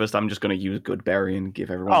breakfast, I'm just going to use good berry and give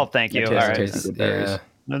everyone. Oh, thank you. a All right. taste of good berries. Yeah.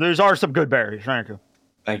 No, there's some good berries. Thank you.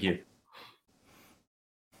 Thank you.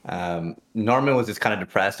 Norman was just kind of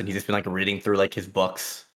depressed, and he's just been like reading through like his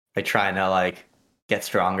books, like trying to like get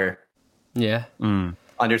stronger, Yeah.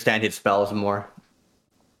 understand his spells more.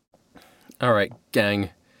 All right, gang.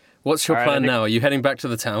 What's your All right, I plan think- now? Are you heading back to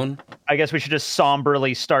the town? I guess we should just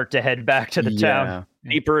somberly start to head back to the town.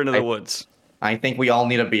 Deeper into the woods. I think we all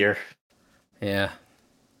need a beer. Yeah.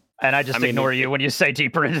 And I just ignore you when you say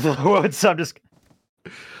deeper into the woods. I'm just.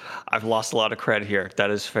 I've lost a lot of cred here.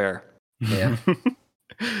 That is fair. Yeah.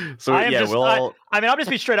 So we'll all. I mean, I'll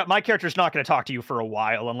just be straight up. My character's not going to talk to you for a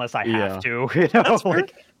while unless I Yeah. have to. You know,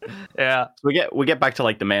 like, yeah. We get back to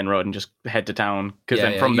like the main road and just head to town because Yeah,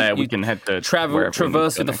 then yeah, from there we you can head to Travel, wherever we need to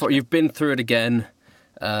traverse go with the. next. You've been through it again.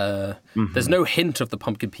 There's no hint of the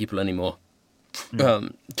pumpkin people anymore.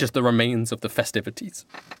 Just the remains of the festivities.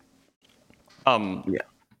 Yeah.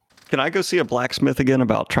 Can I go see a blacksmith again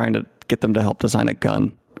about trying to get them to help design a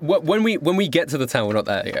gun? When we get to the town, we're not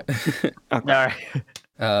there yet. All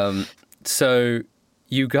right. So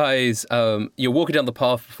you guys, you're walking down the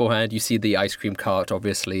path beforehand. You see the ice cream cart,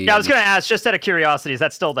 obviously. Yeah, I was going to ask, just out of curiosity, is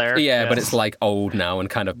that still there? Yeah, but it's like old now and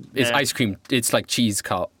kind of it's Yeah. ice cream. It's like cheese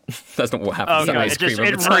cart. That's not what Oh, happens. to God. ice cream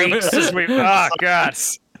It over time. reeks as we. Oh, God.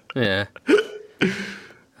 Yeah.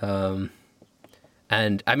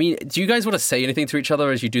 And I mean, do you guys want to say anything to each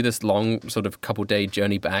other as you do this long sort of couple-day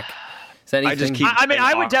journey back? Is there anything? I just keep I mean,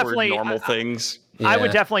 I would awkward, definitely- normal things. I would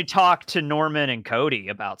Yeah. definitely talk to Norman and Cody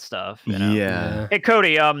about stuff. You know? Yeah. Hey,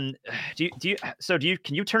 Cody. Can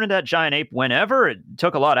you turn into that giant ape whenever? It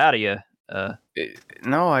took a lot out of you.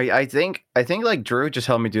 No, I think like Drew just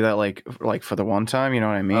helped me do that like for the one time. You know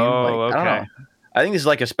what I mean? Oh, like, I don't okay. know. I think this is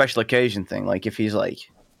like a special occasion thing. Like if he's like,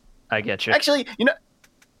 I get you. actually, you know,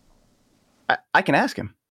 I can ask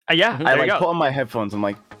him. Yeah, there I you like go. put on my headphones. I'm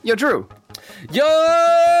like, yo, Drew. Yo,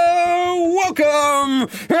 welcome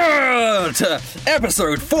to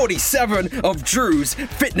episode 47 of Drew's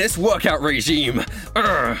Fitness Workout Regime.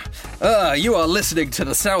 You are listening to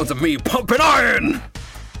the sounds of me pumping iron.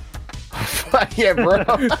 Yeah, bro.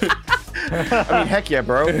 I mean, heck yeah,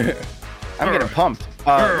 bro. I'm getting pumped.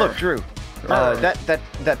 Look, Drew.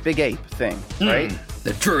 That big ape thing, right?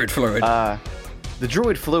 The druid fluid. The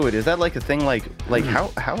druid fluid, is that like a thing? Like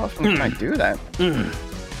how often can I do that?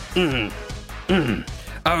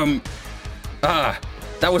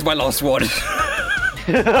 That was my last one. So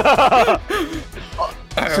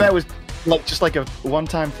that was just like a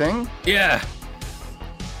one-time thing? Yeah.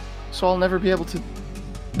 So I'll never be able to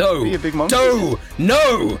No. be a big monkey?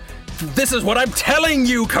 No! This is what I'm telling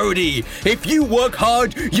you, Cody! If you work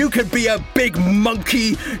hard, you could be a big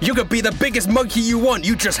monkey. You could be the biggest monkey you want.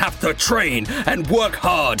 You just have to train and work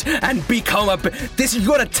hard and become you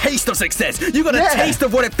got a taste of success. You got a taste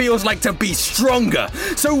of what it feels like to be stronger.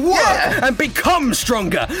 So work and become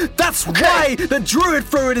stronger. That's why the Druid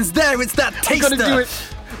Fluid is there. It's that taster. I'm gonna do it.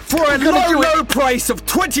 For a low price of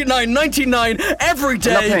 $29.99 every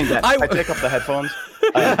day. I'm not paying that. I take off the headphones.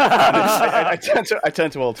 I turn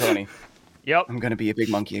to old Tony. Yep. I'm gonna be a big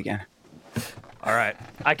monkey again. All right.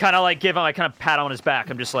 I kind of give him. I kind of pat on his back.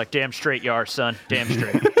 I'm just like, damn straight you are, son. Damn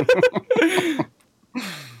straight.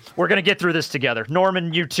 We're gonna get through this together.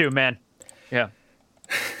 Norman, you too, man. Yeah.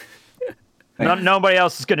 Nobody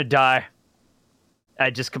else is gonna die. I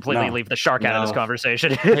just completely leave the shark out of this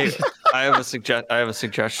conversation. Hey, I have a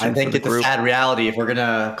suggestion. I think for it's the group. a sad reality. If we're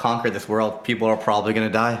gonna conquer this world, people are probably gonna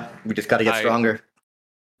die. We just gotta get stronger.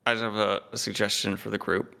 I just have a suggestion for the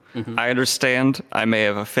group. Mm-hmm. I understand I may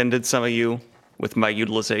have offended some of you with my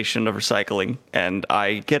utilization of recycling, and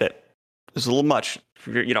I get it. It's a little much.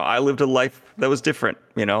 I lived a life that was different.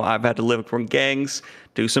 I've had to live from gangs,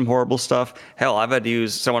 do some horrible stuff. Hell, I've had to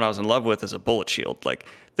use someone I was in love with as a bullet shield. Like,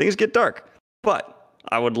 things get dark. But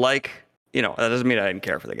I would like, that doesn't mean I didn't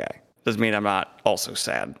care for the guy. Doesn't mean I'm not also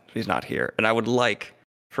sad he's not here. And I would like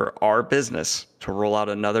for our business to roll out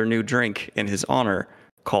another new drink in his honor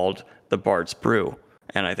called the Bard's Brew.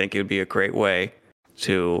 And I think it would be a great way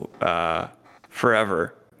to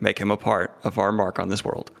forever make him a part of our mark on this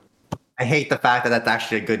world. I hate the fact that that's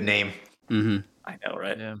actually a good name. Mm-hmm. I know,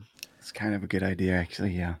 right? Yeah. It's kind of a good idea,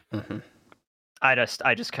 actually. Yeah. Mm-hmm. I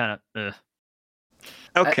just kind of.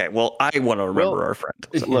 Okay, well, I want to remember our friend.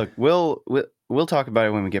 So. Look, we'll talk about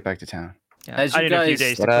it when we get back to town. Yeah, As I you need a few guys-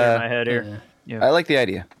 days to clear my head here. Yeah. I like the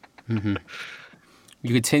idea. Mm-hmm.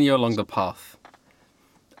 You continue along the path.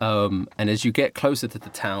 And as you get closer to the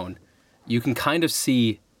town, you can kind of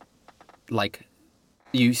see,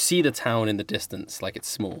 you see the town in the distance, like it's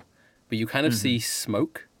small, but you kind of see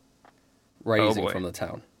smoke rising from the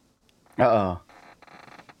town. Uh-oh.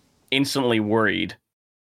 Instantly worried.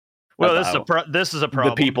 Well, this is a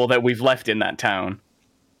problem. The people that we've left in that town.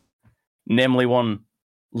 Namely one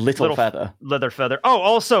little feather. Leather feather. Oh,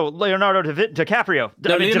 also Leonardo DiCaprio.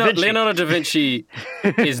 No, Da Vinci. Leonardo da Vinci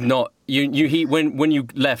is not. When you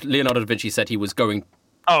left, Leonardo da Vinci said he was going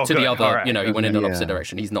to the other. Right. He went in an opposite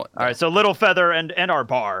direction. He's not. All right, so Little Feather and our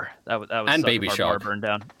bar that was And Baby our Shark. bar burned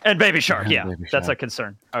down. And Baby Shark, And yeah, Baby that's Shark. a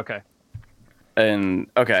concern. Okay. And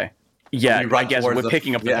okay. Yeah, We run I guess towards we're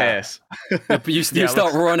picking up the pace. You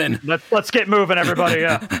start running. Let's get moving, everybody.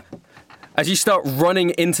 Yeah. As you start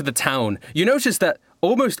running into the town, you notice that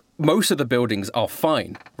almost most of the buildings are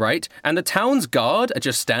fine, right? And the town's guard are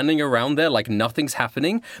just standing around there like nothing's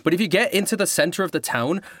happening. But if you get into the center of the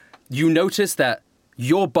town, you notice that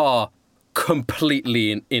your bar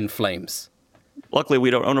completely in flames. Luckily, we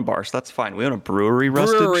don't own a bar, so that's fine. We own a brewery,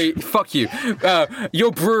 Rustage. Brewery, fuck you.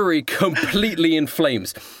 Your brewery completely in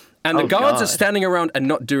flames. And the guards are standing around and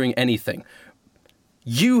not doing anything.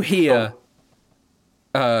 You hear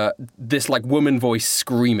this woman voice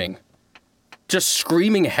screaming. Just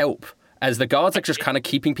screaming help as the guards are just kind of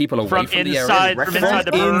keeping people away from the area. From inside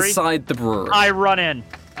the brewery? Inside the brewery. I run in.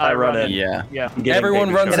 I run in. Yeah.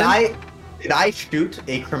 Everyone runs in. Did I shoot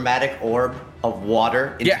a chromatic orb of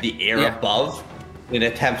water into the air above in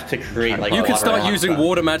an attempt to create You water can start using monster?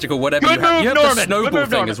 water magic or whatever Good you have. move, You have Norman. the snowball Good move,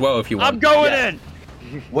 thing Norman. as well if you want. I'm going Yeah. in.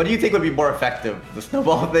 What do you think would be more effective, the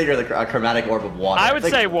snowball thing or the chromatic orb of water? I would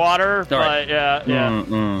say water, but right.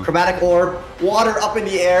 yeah. chromatic orb, water up in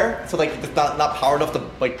the air, so it's not power enough to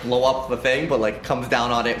blow up the thing, but it comes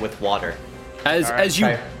down on it with water. As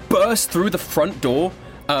you burst through the front door,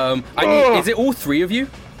 is it all three of you?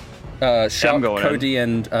 Shark, going Cody,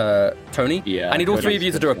 and Tony? Yeah, I need all Cody's three of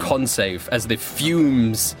you to do a con save as the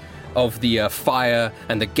fumes of the fire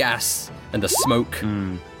and the gas and the smoke.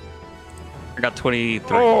 I got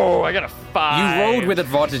 23. Oh, I got a 5. You rolled with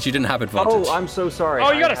advantage, you didn't have advantage. Oh, I'm so sorry.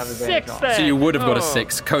 Oh, you got I a have advantage 6 on. then. So you would have got a Oh.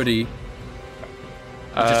 6. Cody, you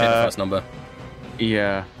just hit the first number.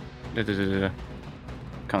 Yeah.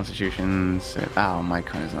 Constitution. Oh, my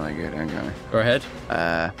con is not that good. Okay. Go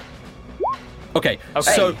ahead. Okay,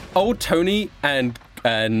 so old Tony and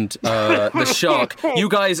the shark, you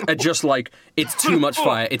guys are just it's too much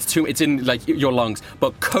fire. It's in your lungs.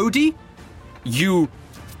 But Cody, you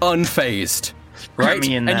unfazed, right?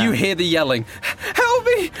 me in and there. you hear the yelling, "Help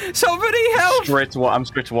me! Somebody help!" I'm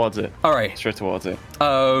straight towards it. All right. Straight towards it.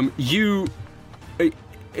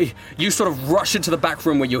 you sort of rush into the back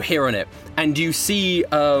room where you're hearing it, and you see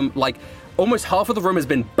like almost half of the room has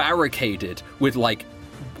been barricaded with like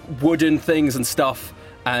wooden things and stuff,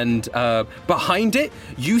 and behind it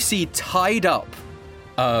you see tied up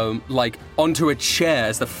like onto a chair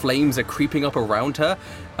as the flames are creeping up around her.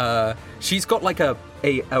 She's got like a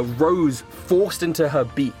rose forced into her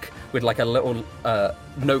beak with like a little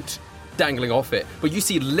note dangling off it, but you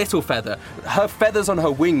see Little Feather, her feathers on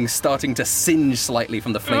her wings starting to singe slightly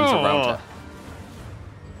from the flames around her.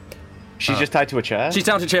 She's just tied to a chair? She's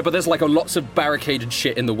tied to a chair, but there's like lots of barricaded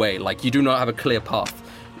shit in the way. Like, you do not have a clear path.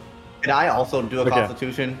 Can I also do a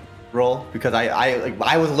Constitution roll? Because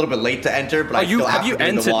I was a little bit late to enter, but I still have to get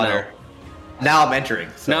in the water. Now I'm entering.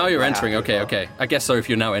 So now you're entering. Okay. I guess so if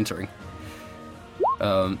you're now entering.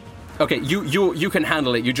 Okay, you can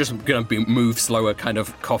handle it. You're just gonna move slower, kind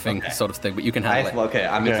of coughing sort of thing, but you can handle it. Okay,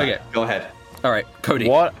 okay. Go ahead. All right, Cody.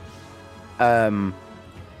 What?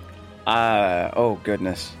 Oh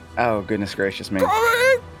goodness gracious me.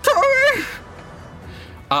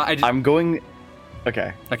 I'm going.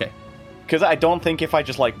 Okay. Because I don't think if I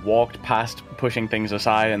just like walked past pushing things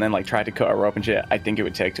aside and then like tried to cut a rope and shit, I think it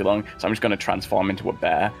would take too long. So I'm just gonna transform into a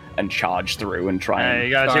bear and charge through and try. Hey,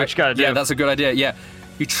 you gotta do what you gotta do. Yeah, that's a good idea. Yeah.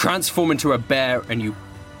 You transform into a bear and you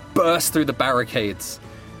burst through the barricades,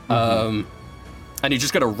 and you're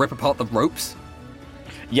just gonna rip apart the ropes.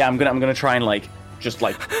 Yeah, I'm gonna try and like just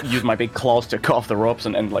like use my big claws to cut off the ropes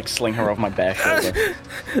and like sling her over my bare shoulder.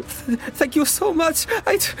 Thank you so much.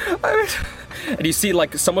 And you see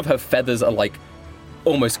like some of her feathers are like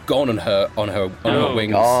almost gone on her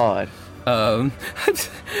wings. God. I'm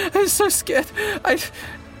so scared.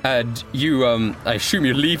 And you I assume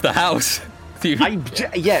you leave the house.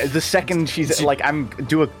 The second she's like, I'm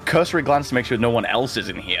do a cursory glance to make sure no one else is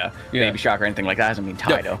in here. Yeah. Baby Shark or anything like that hasn't been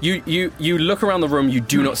tied up. You look around the room. You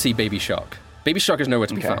do not see Baby Shark. Baby Shark is nowhere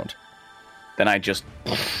to be found. Then I just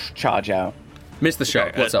charge out. Mr.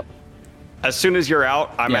 Shark, what's up? As soon as you're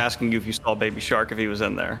out, I'm asking you if you saw Baby Shark, if he was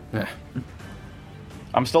in there. Yeah.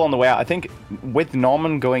 I'm still on the way out. I think with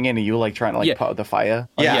Norman going in, are you like trying to like put out the fire?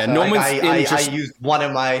 Yeah, Norman's I used one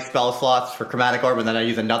of my spell slots for Chromatic Orb, and then I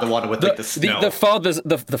use another one with like the snow.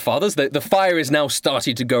 The fire is now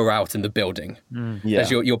starting to go out in the building.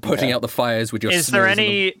 As you're putting out the fires with your. Is there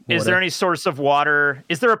any source of water?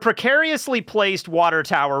 Is there a precariously placed water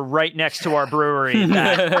tower right next to our brewery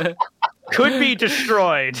that could be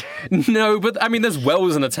destroyed? No, but I mean, there's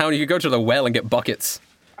wells in the town. You could go to the well and get buckets.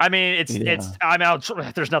 I mean, I'm out.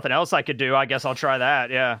 There's nothing else I could do. I guess I'll try that.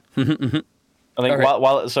 Yeah. I think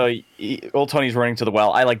while Tony's running to the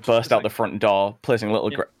well, I like burst out the front door, placing a little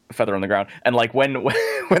feather on the ground, and like when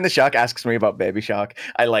the shark asks me about Baby Shark,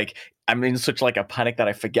 I'm in such like a panic that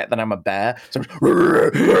I forget that I'm a bear. So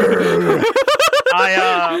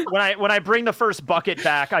when I bring the first bucket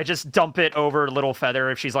back, I just dump it over Little Feather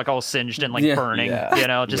if she's like all singed and like burning,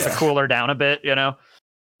 just to cool her down a bit,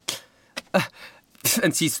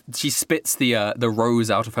 And she spits the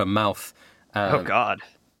rose out of her mouth. Oh God!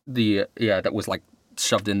 That was like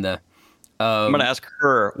shoved in there. I'm gonna ask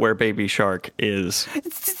her where Baby Shark is.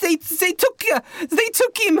 They took him.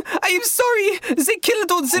 I am sorry. They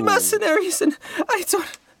killed all the mercenaries, and I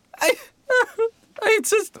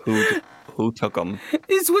just. Who took him?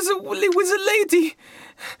 It was a lady.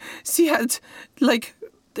 She had like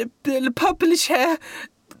the purplish hair,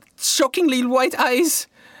 shockingly white eyes.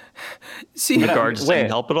 The guards didn't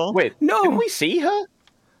help at all? Wait, no. Did we see her?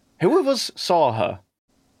 Who of us saw her?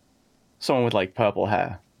 Someone with like purple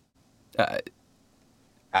hair.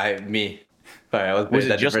 Me. Sorry, I was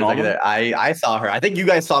it just Norman? I saw her. I think you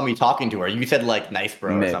guys saw me talking to her. You said like nice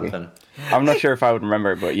bro or something. I'm not sure if I would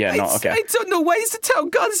remember, but okay. I don't know why is the town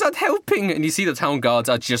guards not helping. And you see the town guards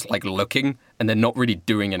are just like looking, and they're not really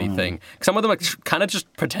doing anything. Some of them are kind of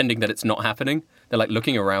just pretending that it's not happening. They're like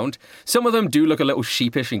looking around. Some of them do look a little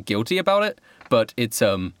sheepish and guilty about it, but it's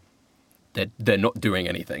they're not doing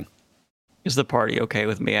anything. Is the party okay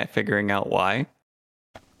with me at figuring out why?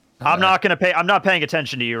 I'm not paying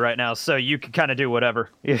attention to you right now, so you can kind of do whatever.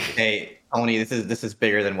 Hey, Tony, this is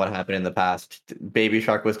bigger than what happened in the past. Baby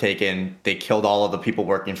Shark was taken. They killed all of the people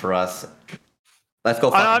working for us. Let's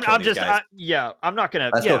go. I'm not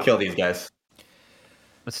gonna. Let's go kill these guys.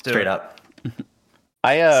 Let's do Straight it. up.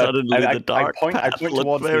 Suddenly the dark I point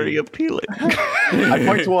towards very appealing. I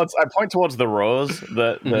point towards the rose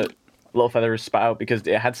that Little Feather spat out because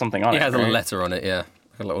it had something on it. It has a letter on it, yeah.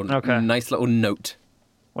 A little nice little note.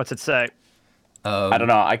 What's it say? I don't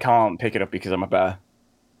know. I can't pick it up because I'm a bear.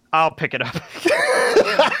 I'll pick it up.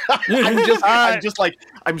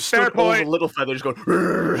 I'm stood over Little Feather just going.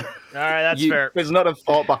 All right, that's fair. There's not a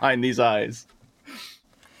thought behind these eyes.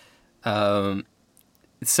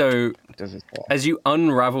 So, as you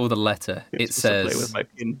unravel the letter, it says, with my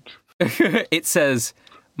pin. it says,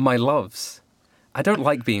 "My loves, I don't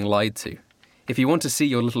like being lied to. If you want to see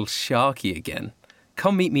your little Sharky again,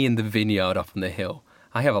 come meet me in the vineyard up on the hill.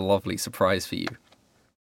 I have a lovely surprise for you."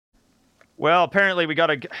 Well, apparently we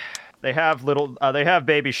gotta. They have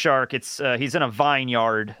baby shark. He's in a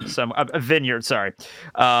vineyard, a vineyard. Sorry.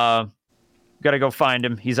 Gotta go find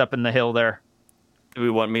him. He's up in the hill there. Do we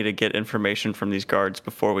want me to get information from these guards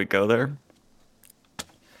before we go there?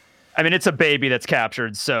 I mean, it's a baby that's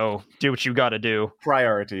captured, so do what you gotta do.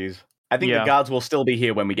 Priorities. I think the guards will still be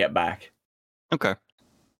here when we get back. Okay.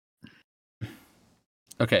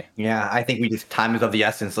 Okay. Yeah, I think time is of the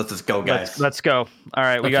essence. Let's just go, guys. Let's go. All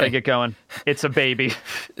right, we gotta get going. It's a baby.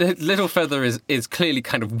 Little Feather is clearly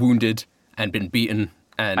kind of wounded and been beaten.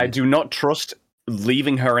 And I do not trust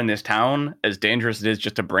leaving her in this town, as dangerous it is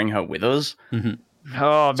just to bring her with us. Mm-hmm.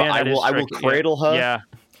 Oh man, so I will cradle her. Yeah.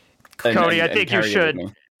 Cody, I think you should.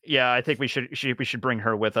 Yeah, I think we should bring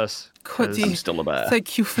her with us. Cody, I'm still a bear.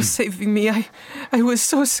 Thank you for saving me. I was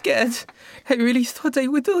so scared. I really thought I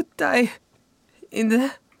would die in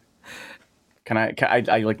there. Can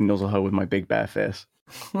I like nuzzle her with my big bear face?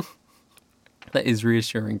 That is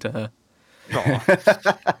reassuring to her.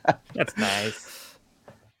 That's nice.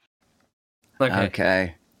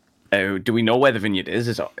 Okay. Oh, do we know where the vineyard is?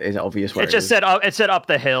 Is it obvious where it just said up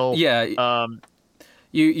the hill. Yeah.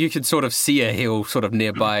 You could sort of see a hill sort of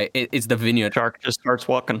nearby. It's the vineyard. Shark just starts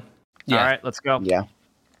walking. Yeah. All right, let's go. Yeah.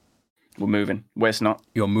 We're moving. Waste not.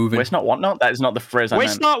 You're moving. Waste not, what not? That is not the phrase I meant.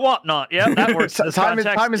 Waste not, what not. Yeah, that works.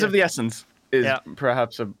 Time is of the essence. Is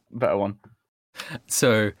perhaps a better one.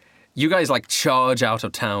 So you guys like charge out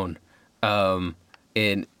of town.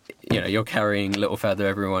 You're carrying Little Feather,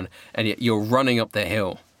 everyone, and you're running up the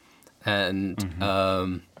hill.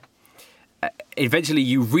 And eventually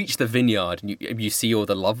you reach the vineyard and you see all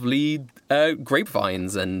the lovely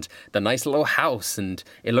grapevines and the nice little house, and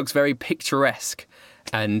it looks very picturesque.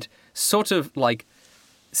 And sort of like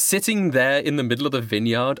sitting there in the middle of the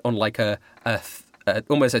vineyard on like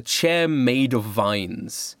almost a chair made of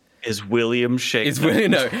vines is William Shakespeare.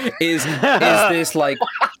 Is this like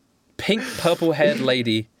pink purple haired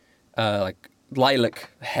lady, like lilac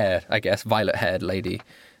hair, I guess, violet haired lady,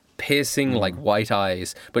 piercing like white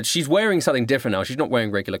eyes, but she's wearing something different now. She's not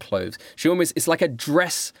wearing regular clothes. It's like a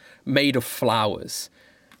dress made of flowers.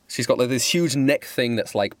 She's got like this huge neck thing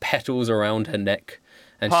that's like petals around her neck.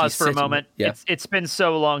 And pause for a moment. Yeah. It's been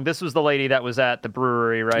so long. This was the lady that was at the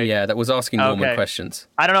brewery, right? Yeah, that was asking Norman questions.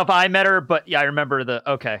 I don't know if I met her, but yeah, I remember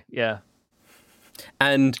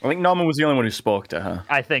And I think Norman was the only one who spoke to her.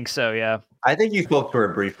 I think so, yeah. I think you spoke to her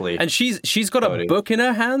briefly. And she's got a book in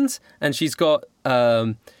her hands, and she's got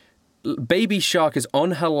Baby Shark is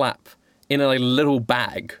on her lap in a little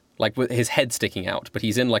bag, like with his head sticking out, but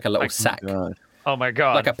he's in like a little sack. Oh my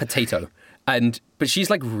god. Like a potato. But she's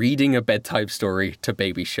like reading a bedtime story to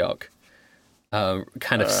Baby Shark.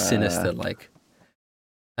 Kind of sinister like.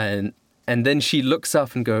 And then she looks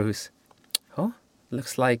up and goes, "Oh,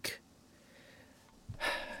 looks like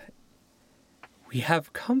we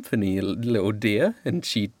have company, little dear." And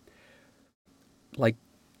she like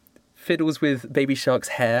fiddles with Baby Shark's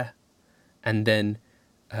hair and then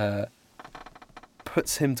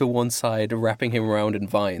puts him to one side, wrapping him around in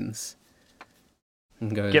vines.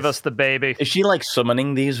 And goes, "Give us the baby." Is she like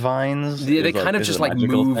summoning these vines? Yeah, they kind of just like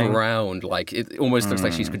move around. Like it almost looks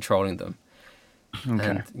like she's controlling them.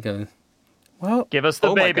 Okay. And goes, "Well, give us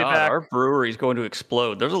the baby my God, back." Our brewery's going to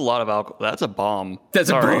explode. There's a lot of alcohol. That's a bomb. That's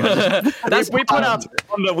a bomb. We put out.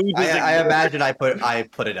 I imagine I put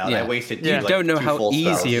it out. Yeah. I wasted. You don't know how full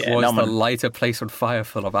easy spells. it was to light a place on fire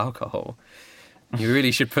full of alcohol. You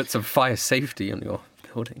really should put some fire safety on your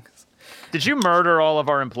buildings. Did you murder all of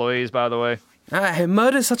our employees, by the way?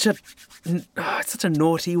 Murder's such a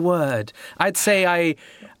naughty word. I'd say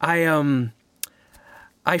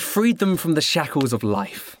I freed them from the shackles of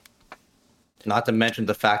life. Not to mention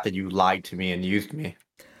the fact that you lied to me and used me.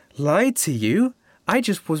 Lied to you? I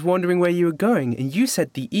just was wondering where you were going, and you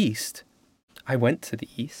said the east. I went to the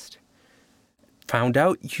east. Found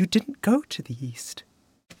out you didn't go to the east.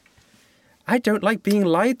 I don't like being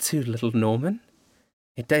lied to, little Norman.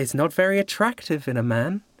 It is not very attractive in a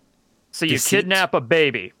man. So you Deceit. kidnap a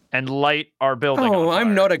baby and light our building on fire.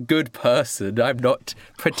 I'm not a good person. I'm not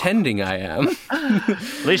pretending I am.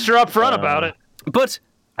 At least you're upfront about it. But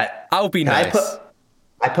I'll be nice.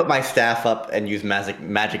 I put my staff up and use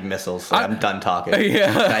magic missiles, so I'm done talking.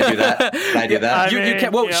 Yeah. Can I do that? You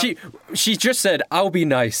can. Well, she just said, "I'll be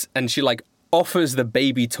nice," and she like offers the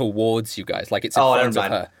baby towards you guys, like it's in front of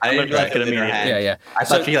her. I didn't realize it was in her hand. Yeah. I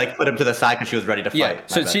thought she like put him to the side because she was ready to fight. Yeah.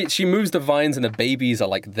 So she moves the vines and the babies are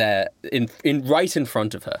like there in right in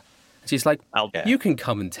front of her. She's like, you can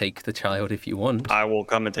come and take the child if you want. I will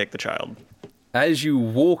come and take the child. As you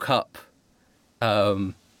walk up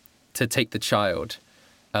to take the child,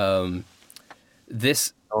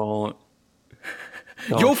 this...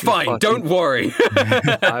 You're fine, don't worry.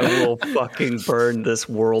 I will fucking burn this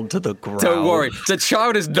world to the ground. Don't worry. The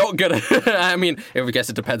child is not gonna... I mean, I guess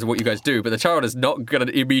it depends on what you guys do, but the child is not gonna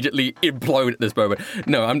immediately implode at this moment.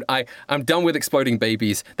 No, I'm done with exploding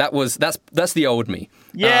babies. That's the old me.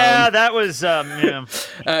 Yeah, that was...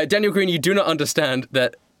 Daniel Green, you do not understand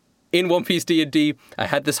that in One Piece D&D, I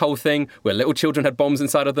had this whole thing where little children had bombs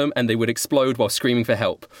inside of them and they would explode while screaming for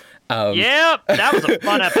help. Yep, that was a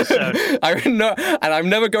fun episode. I'm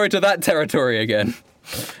never going to that territory again.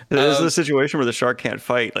 There's a situation where the shark can't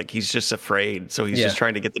fight. Like, he's just afraid, so he's just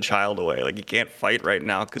trying to get the child away. Like, he can't fight right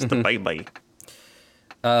now because the baby.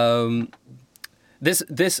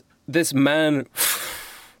 This man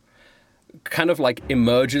kind of like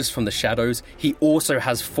emerges from the shadows. He also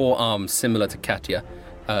has 4 arms similar to Katya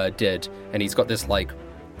did, and he's got this like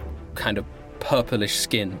kind of purplish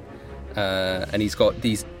skin, and he's got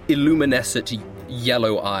these illuminescent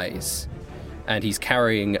yellow eyes, and he's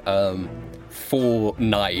carrying 4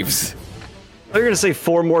 knives. They're gonna say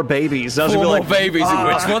 4 more babies. 4 more babies.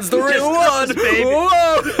 Which one's the real one?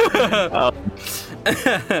 Whoa!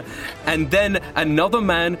 And then another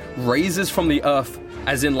man raises from the earth,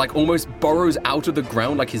 as in like almost burrows out of the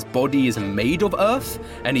ground, like his body is made of earth,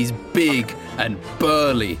 and he's big and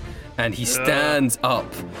burly, and he stands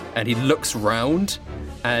up and he looks round,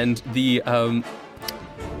 and the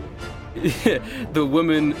the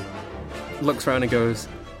woman looks around and goes,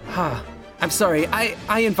 I'm sorry,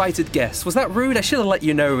 I invited guests. Was that rude? I should have let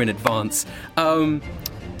you know in advance.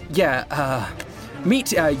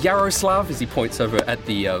 Meet Yaroslav, as he points over at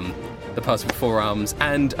the person with 4 arms,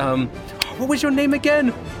 and what was your name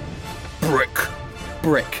again? Brick.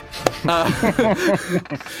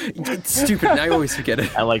 Stupid, I always forget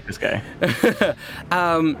it. I like this guy.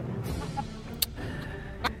 Oh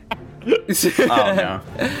no.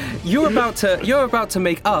 You're about to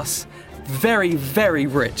make us very, very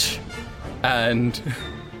rich. And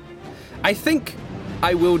I think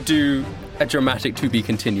I will do a dramatic to be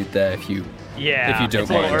continued there if you don't it's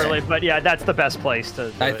a mind. little early, but yeah, that's the best place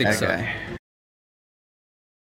to. I think so. Okay.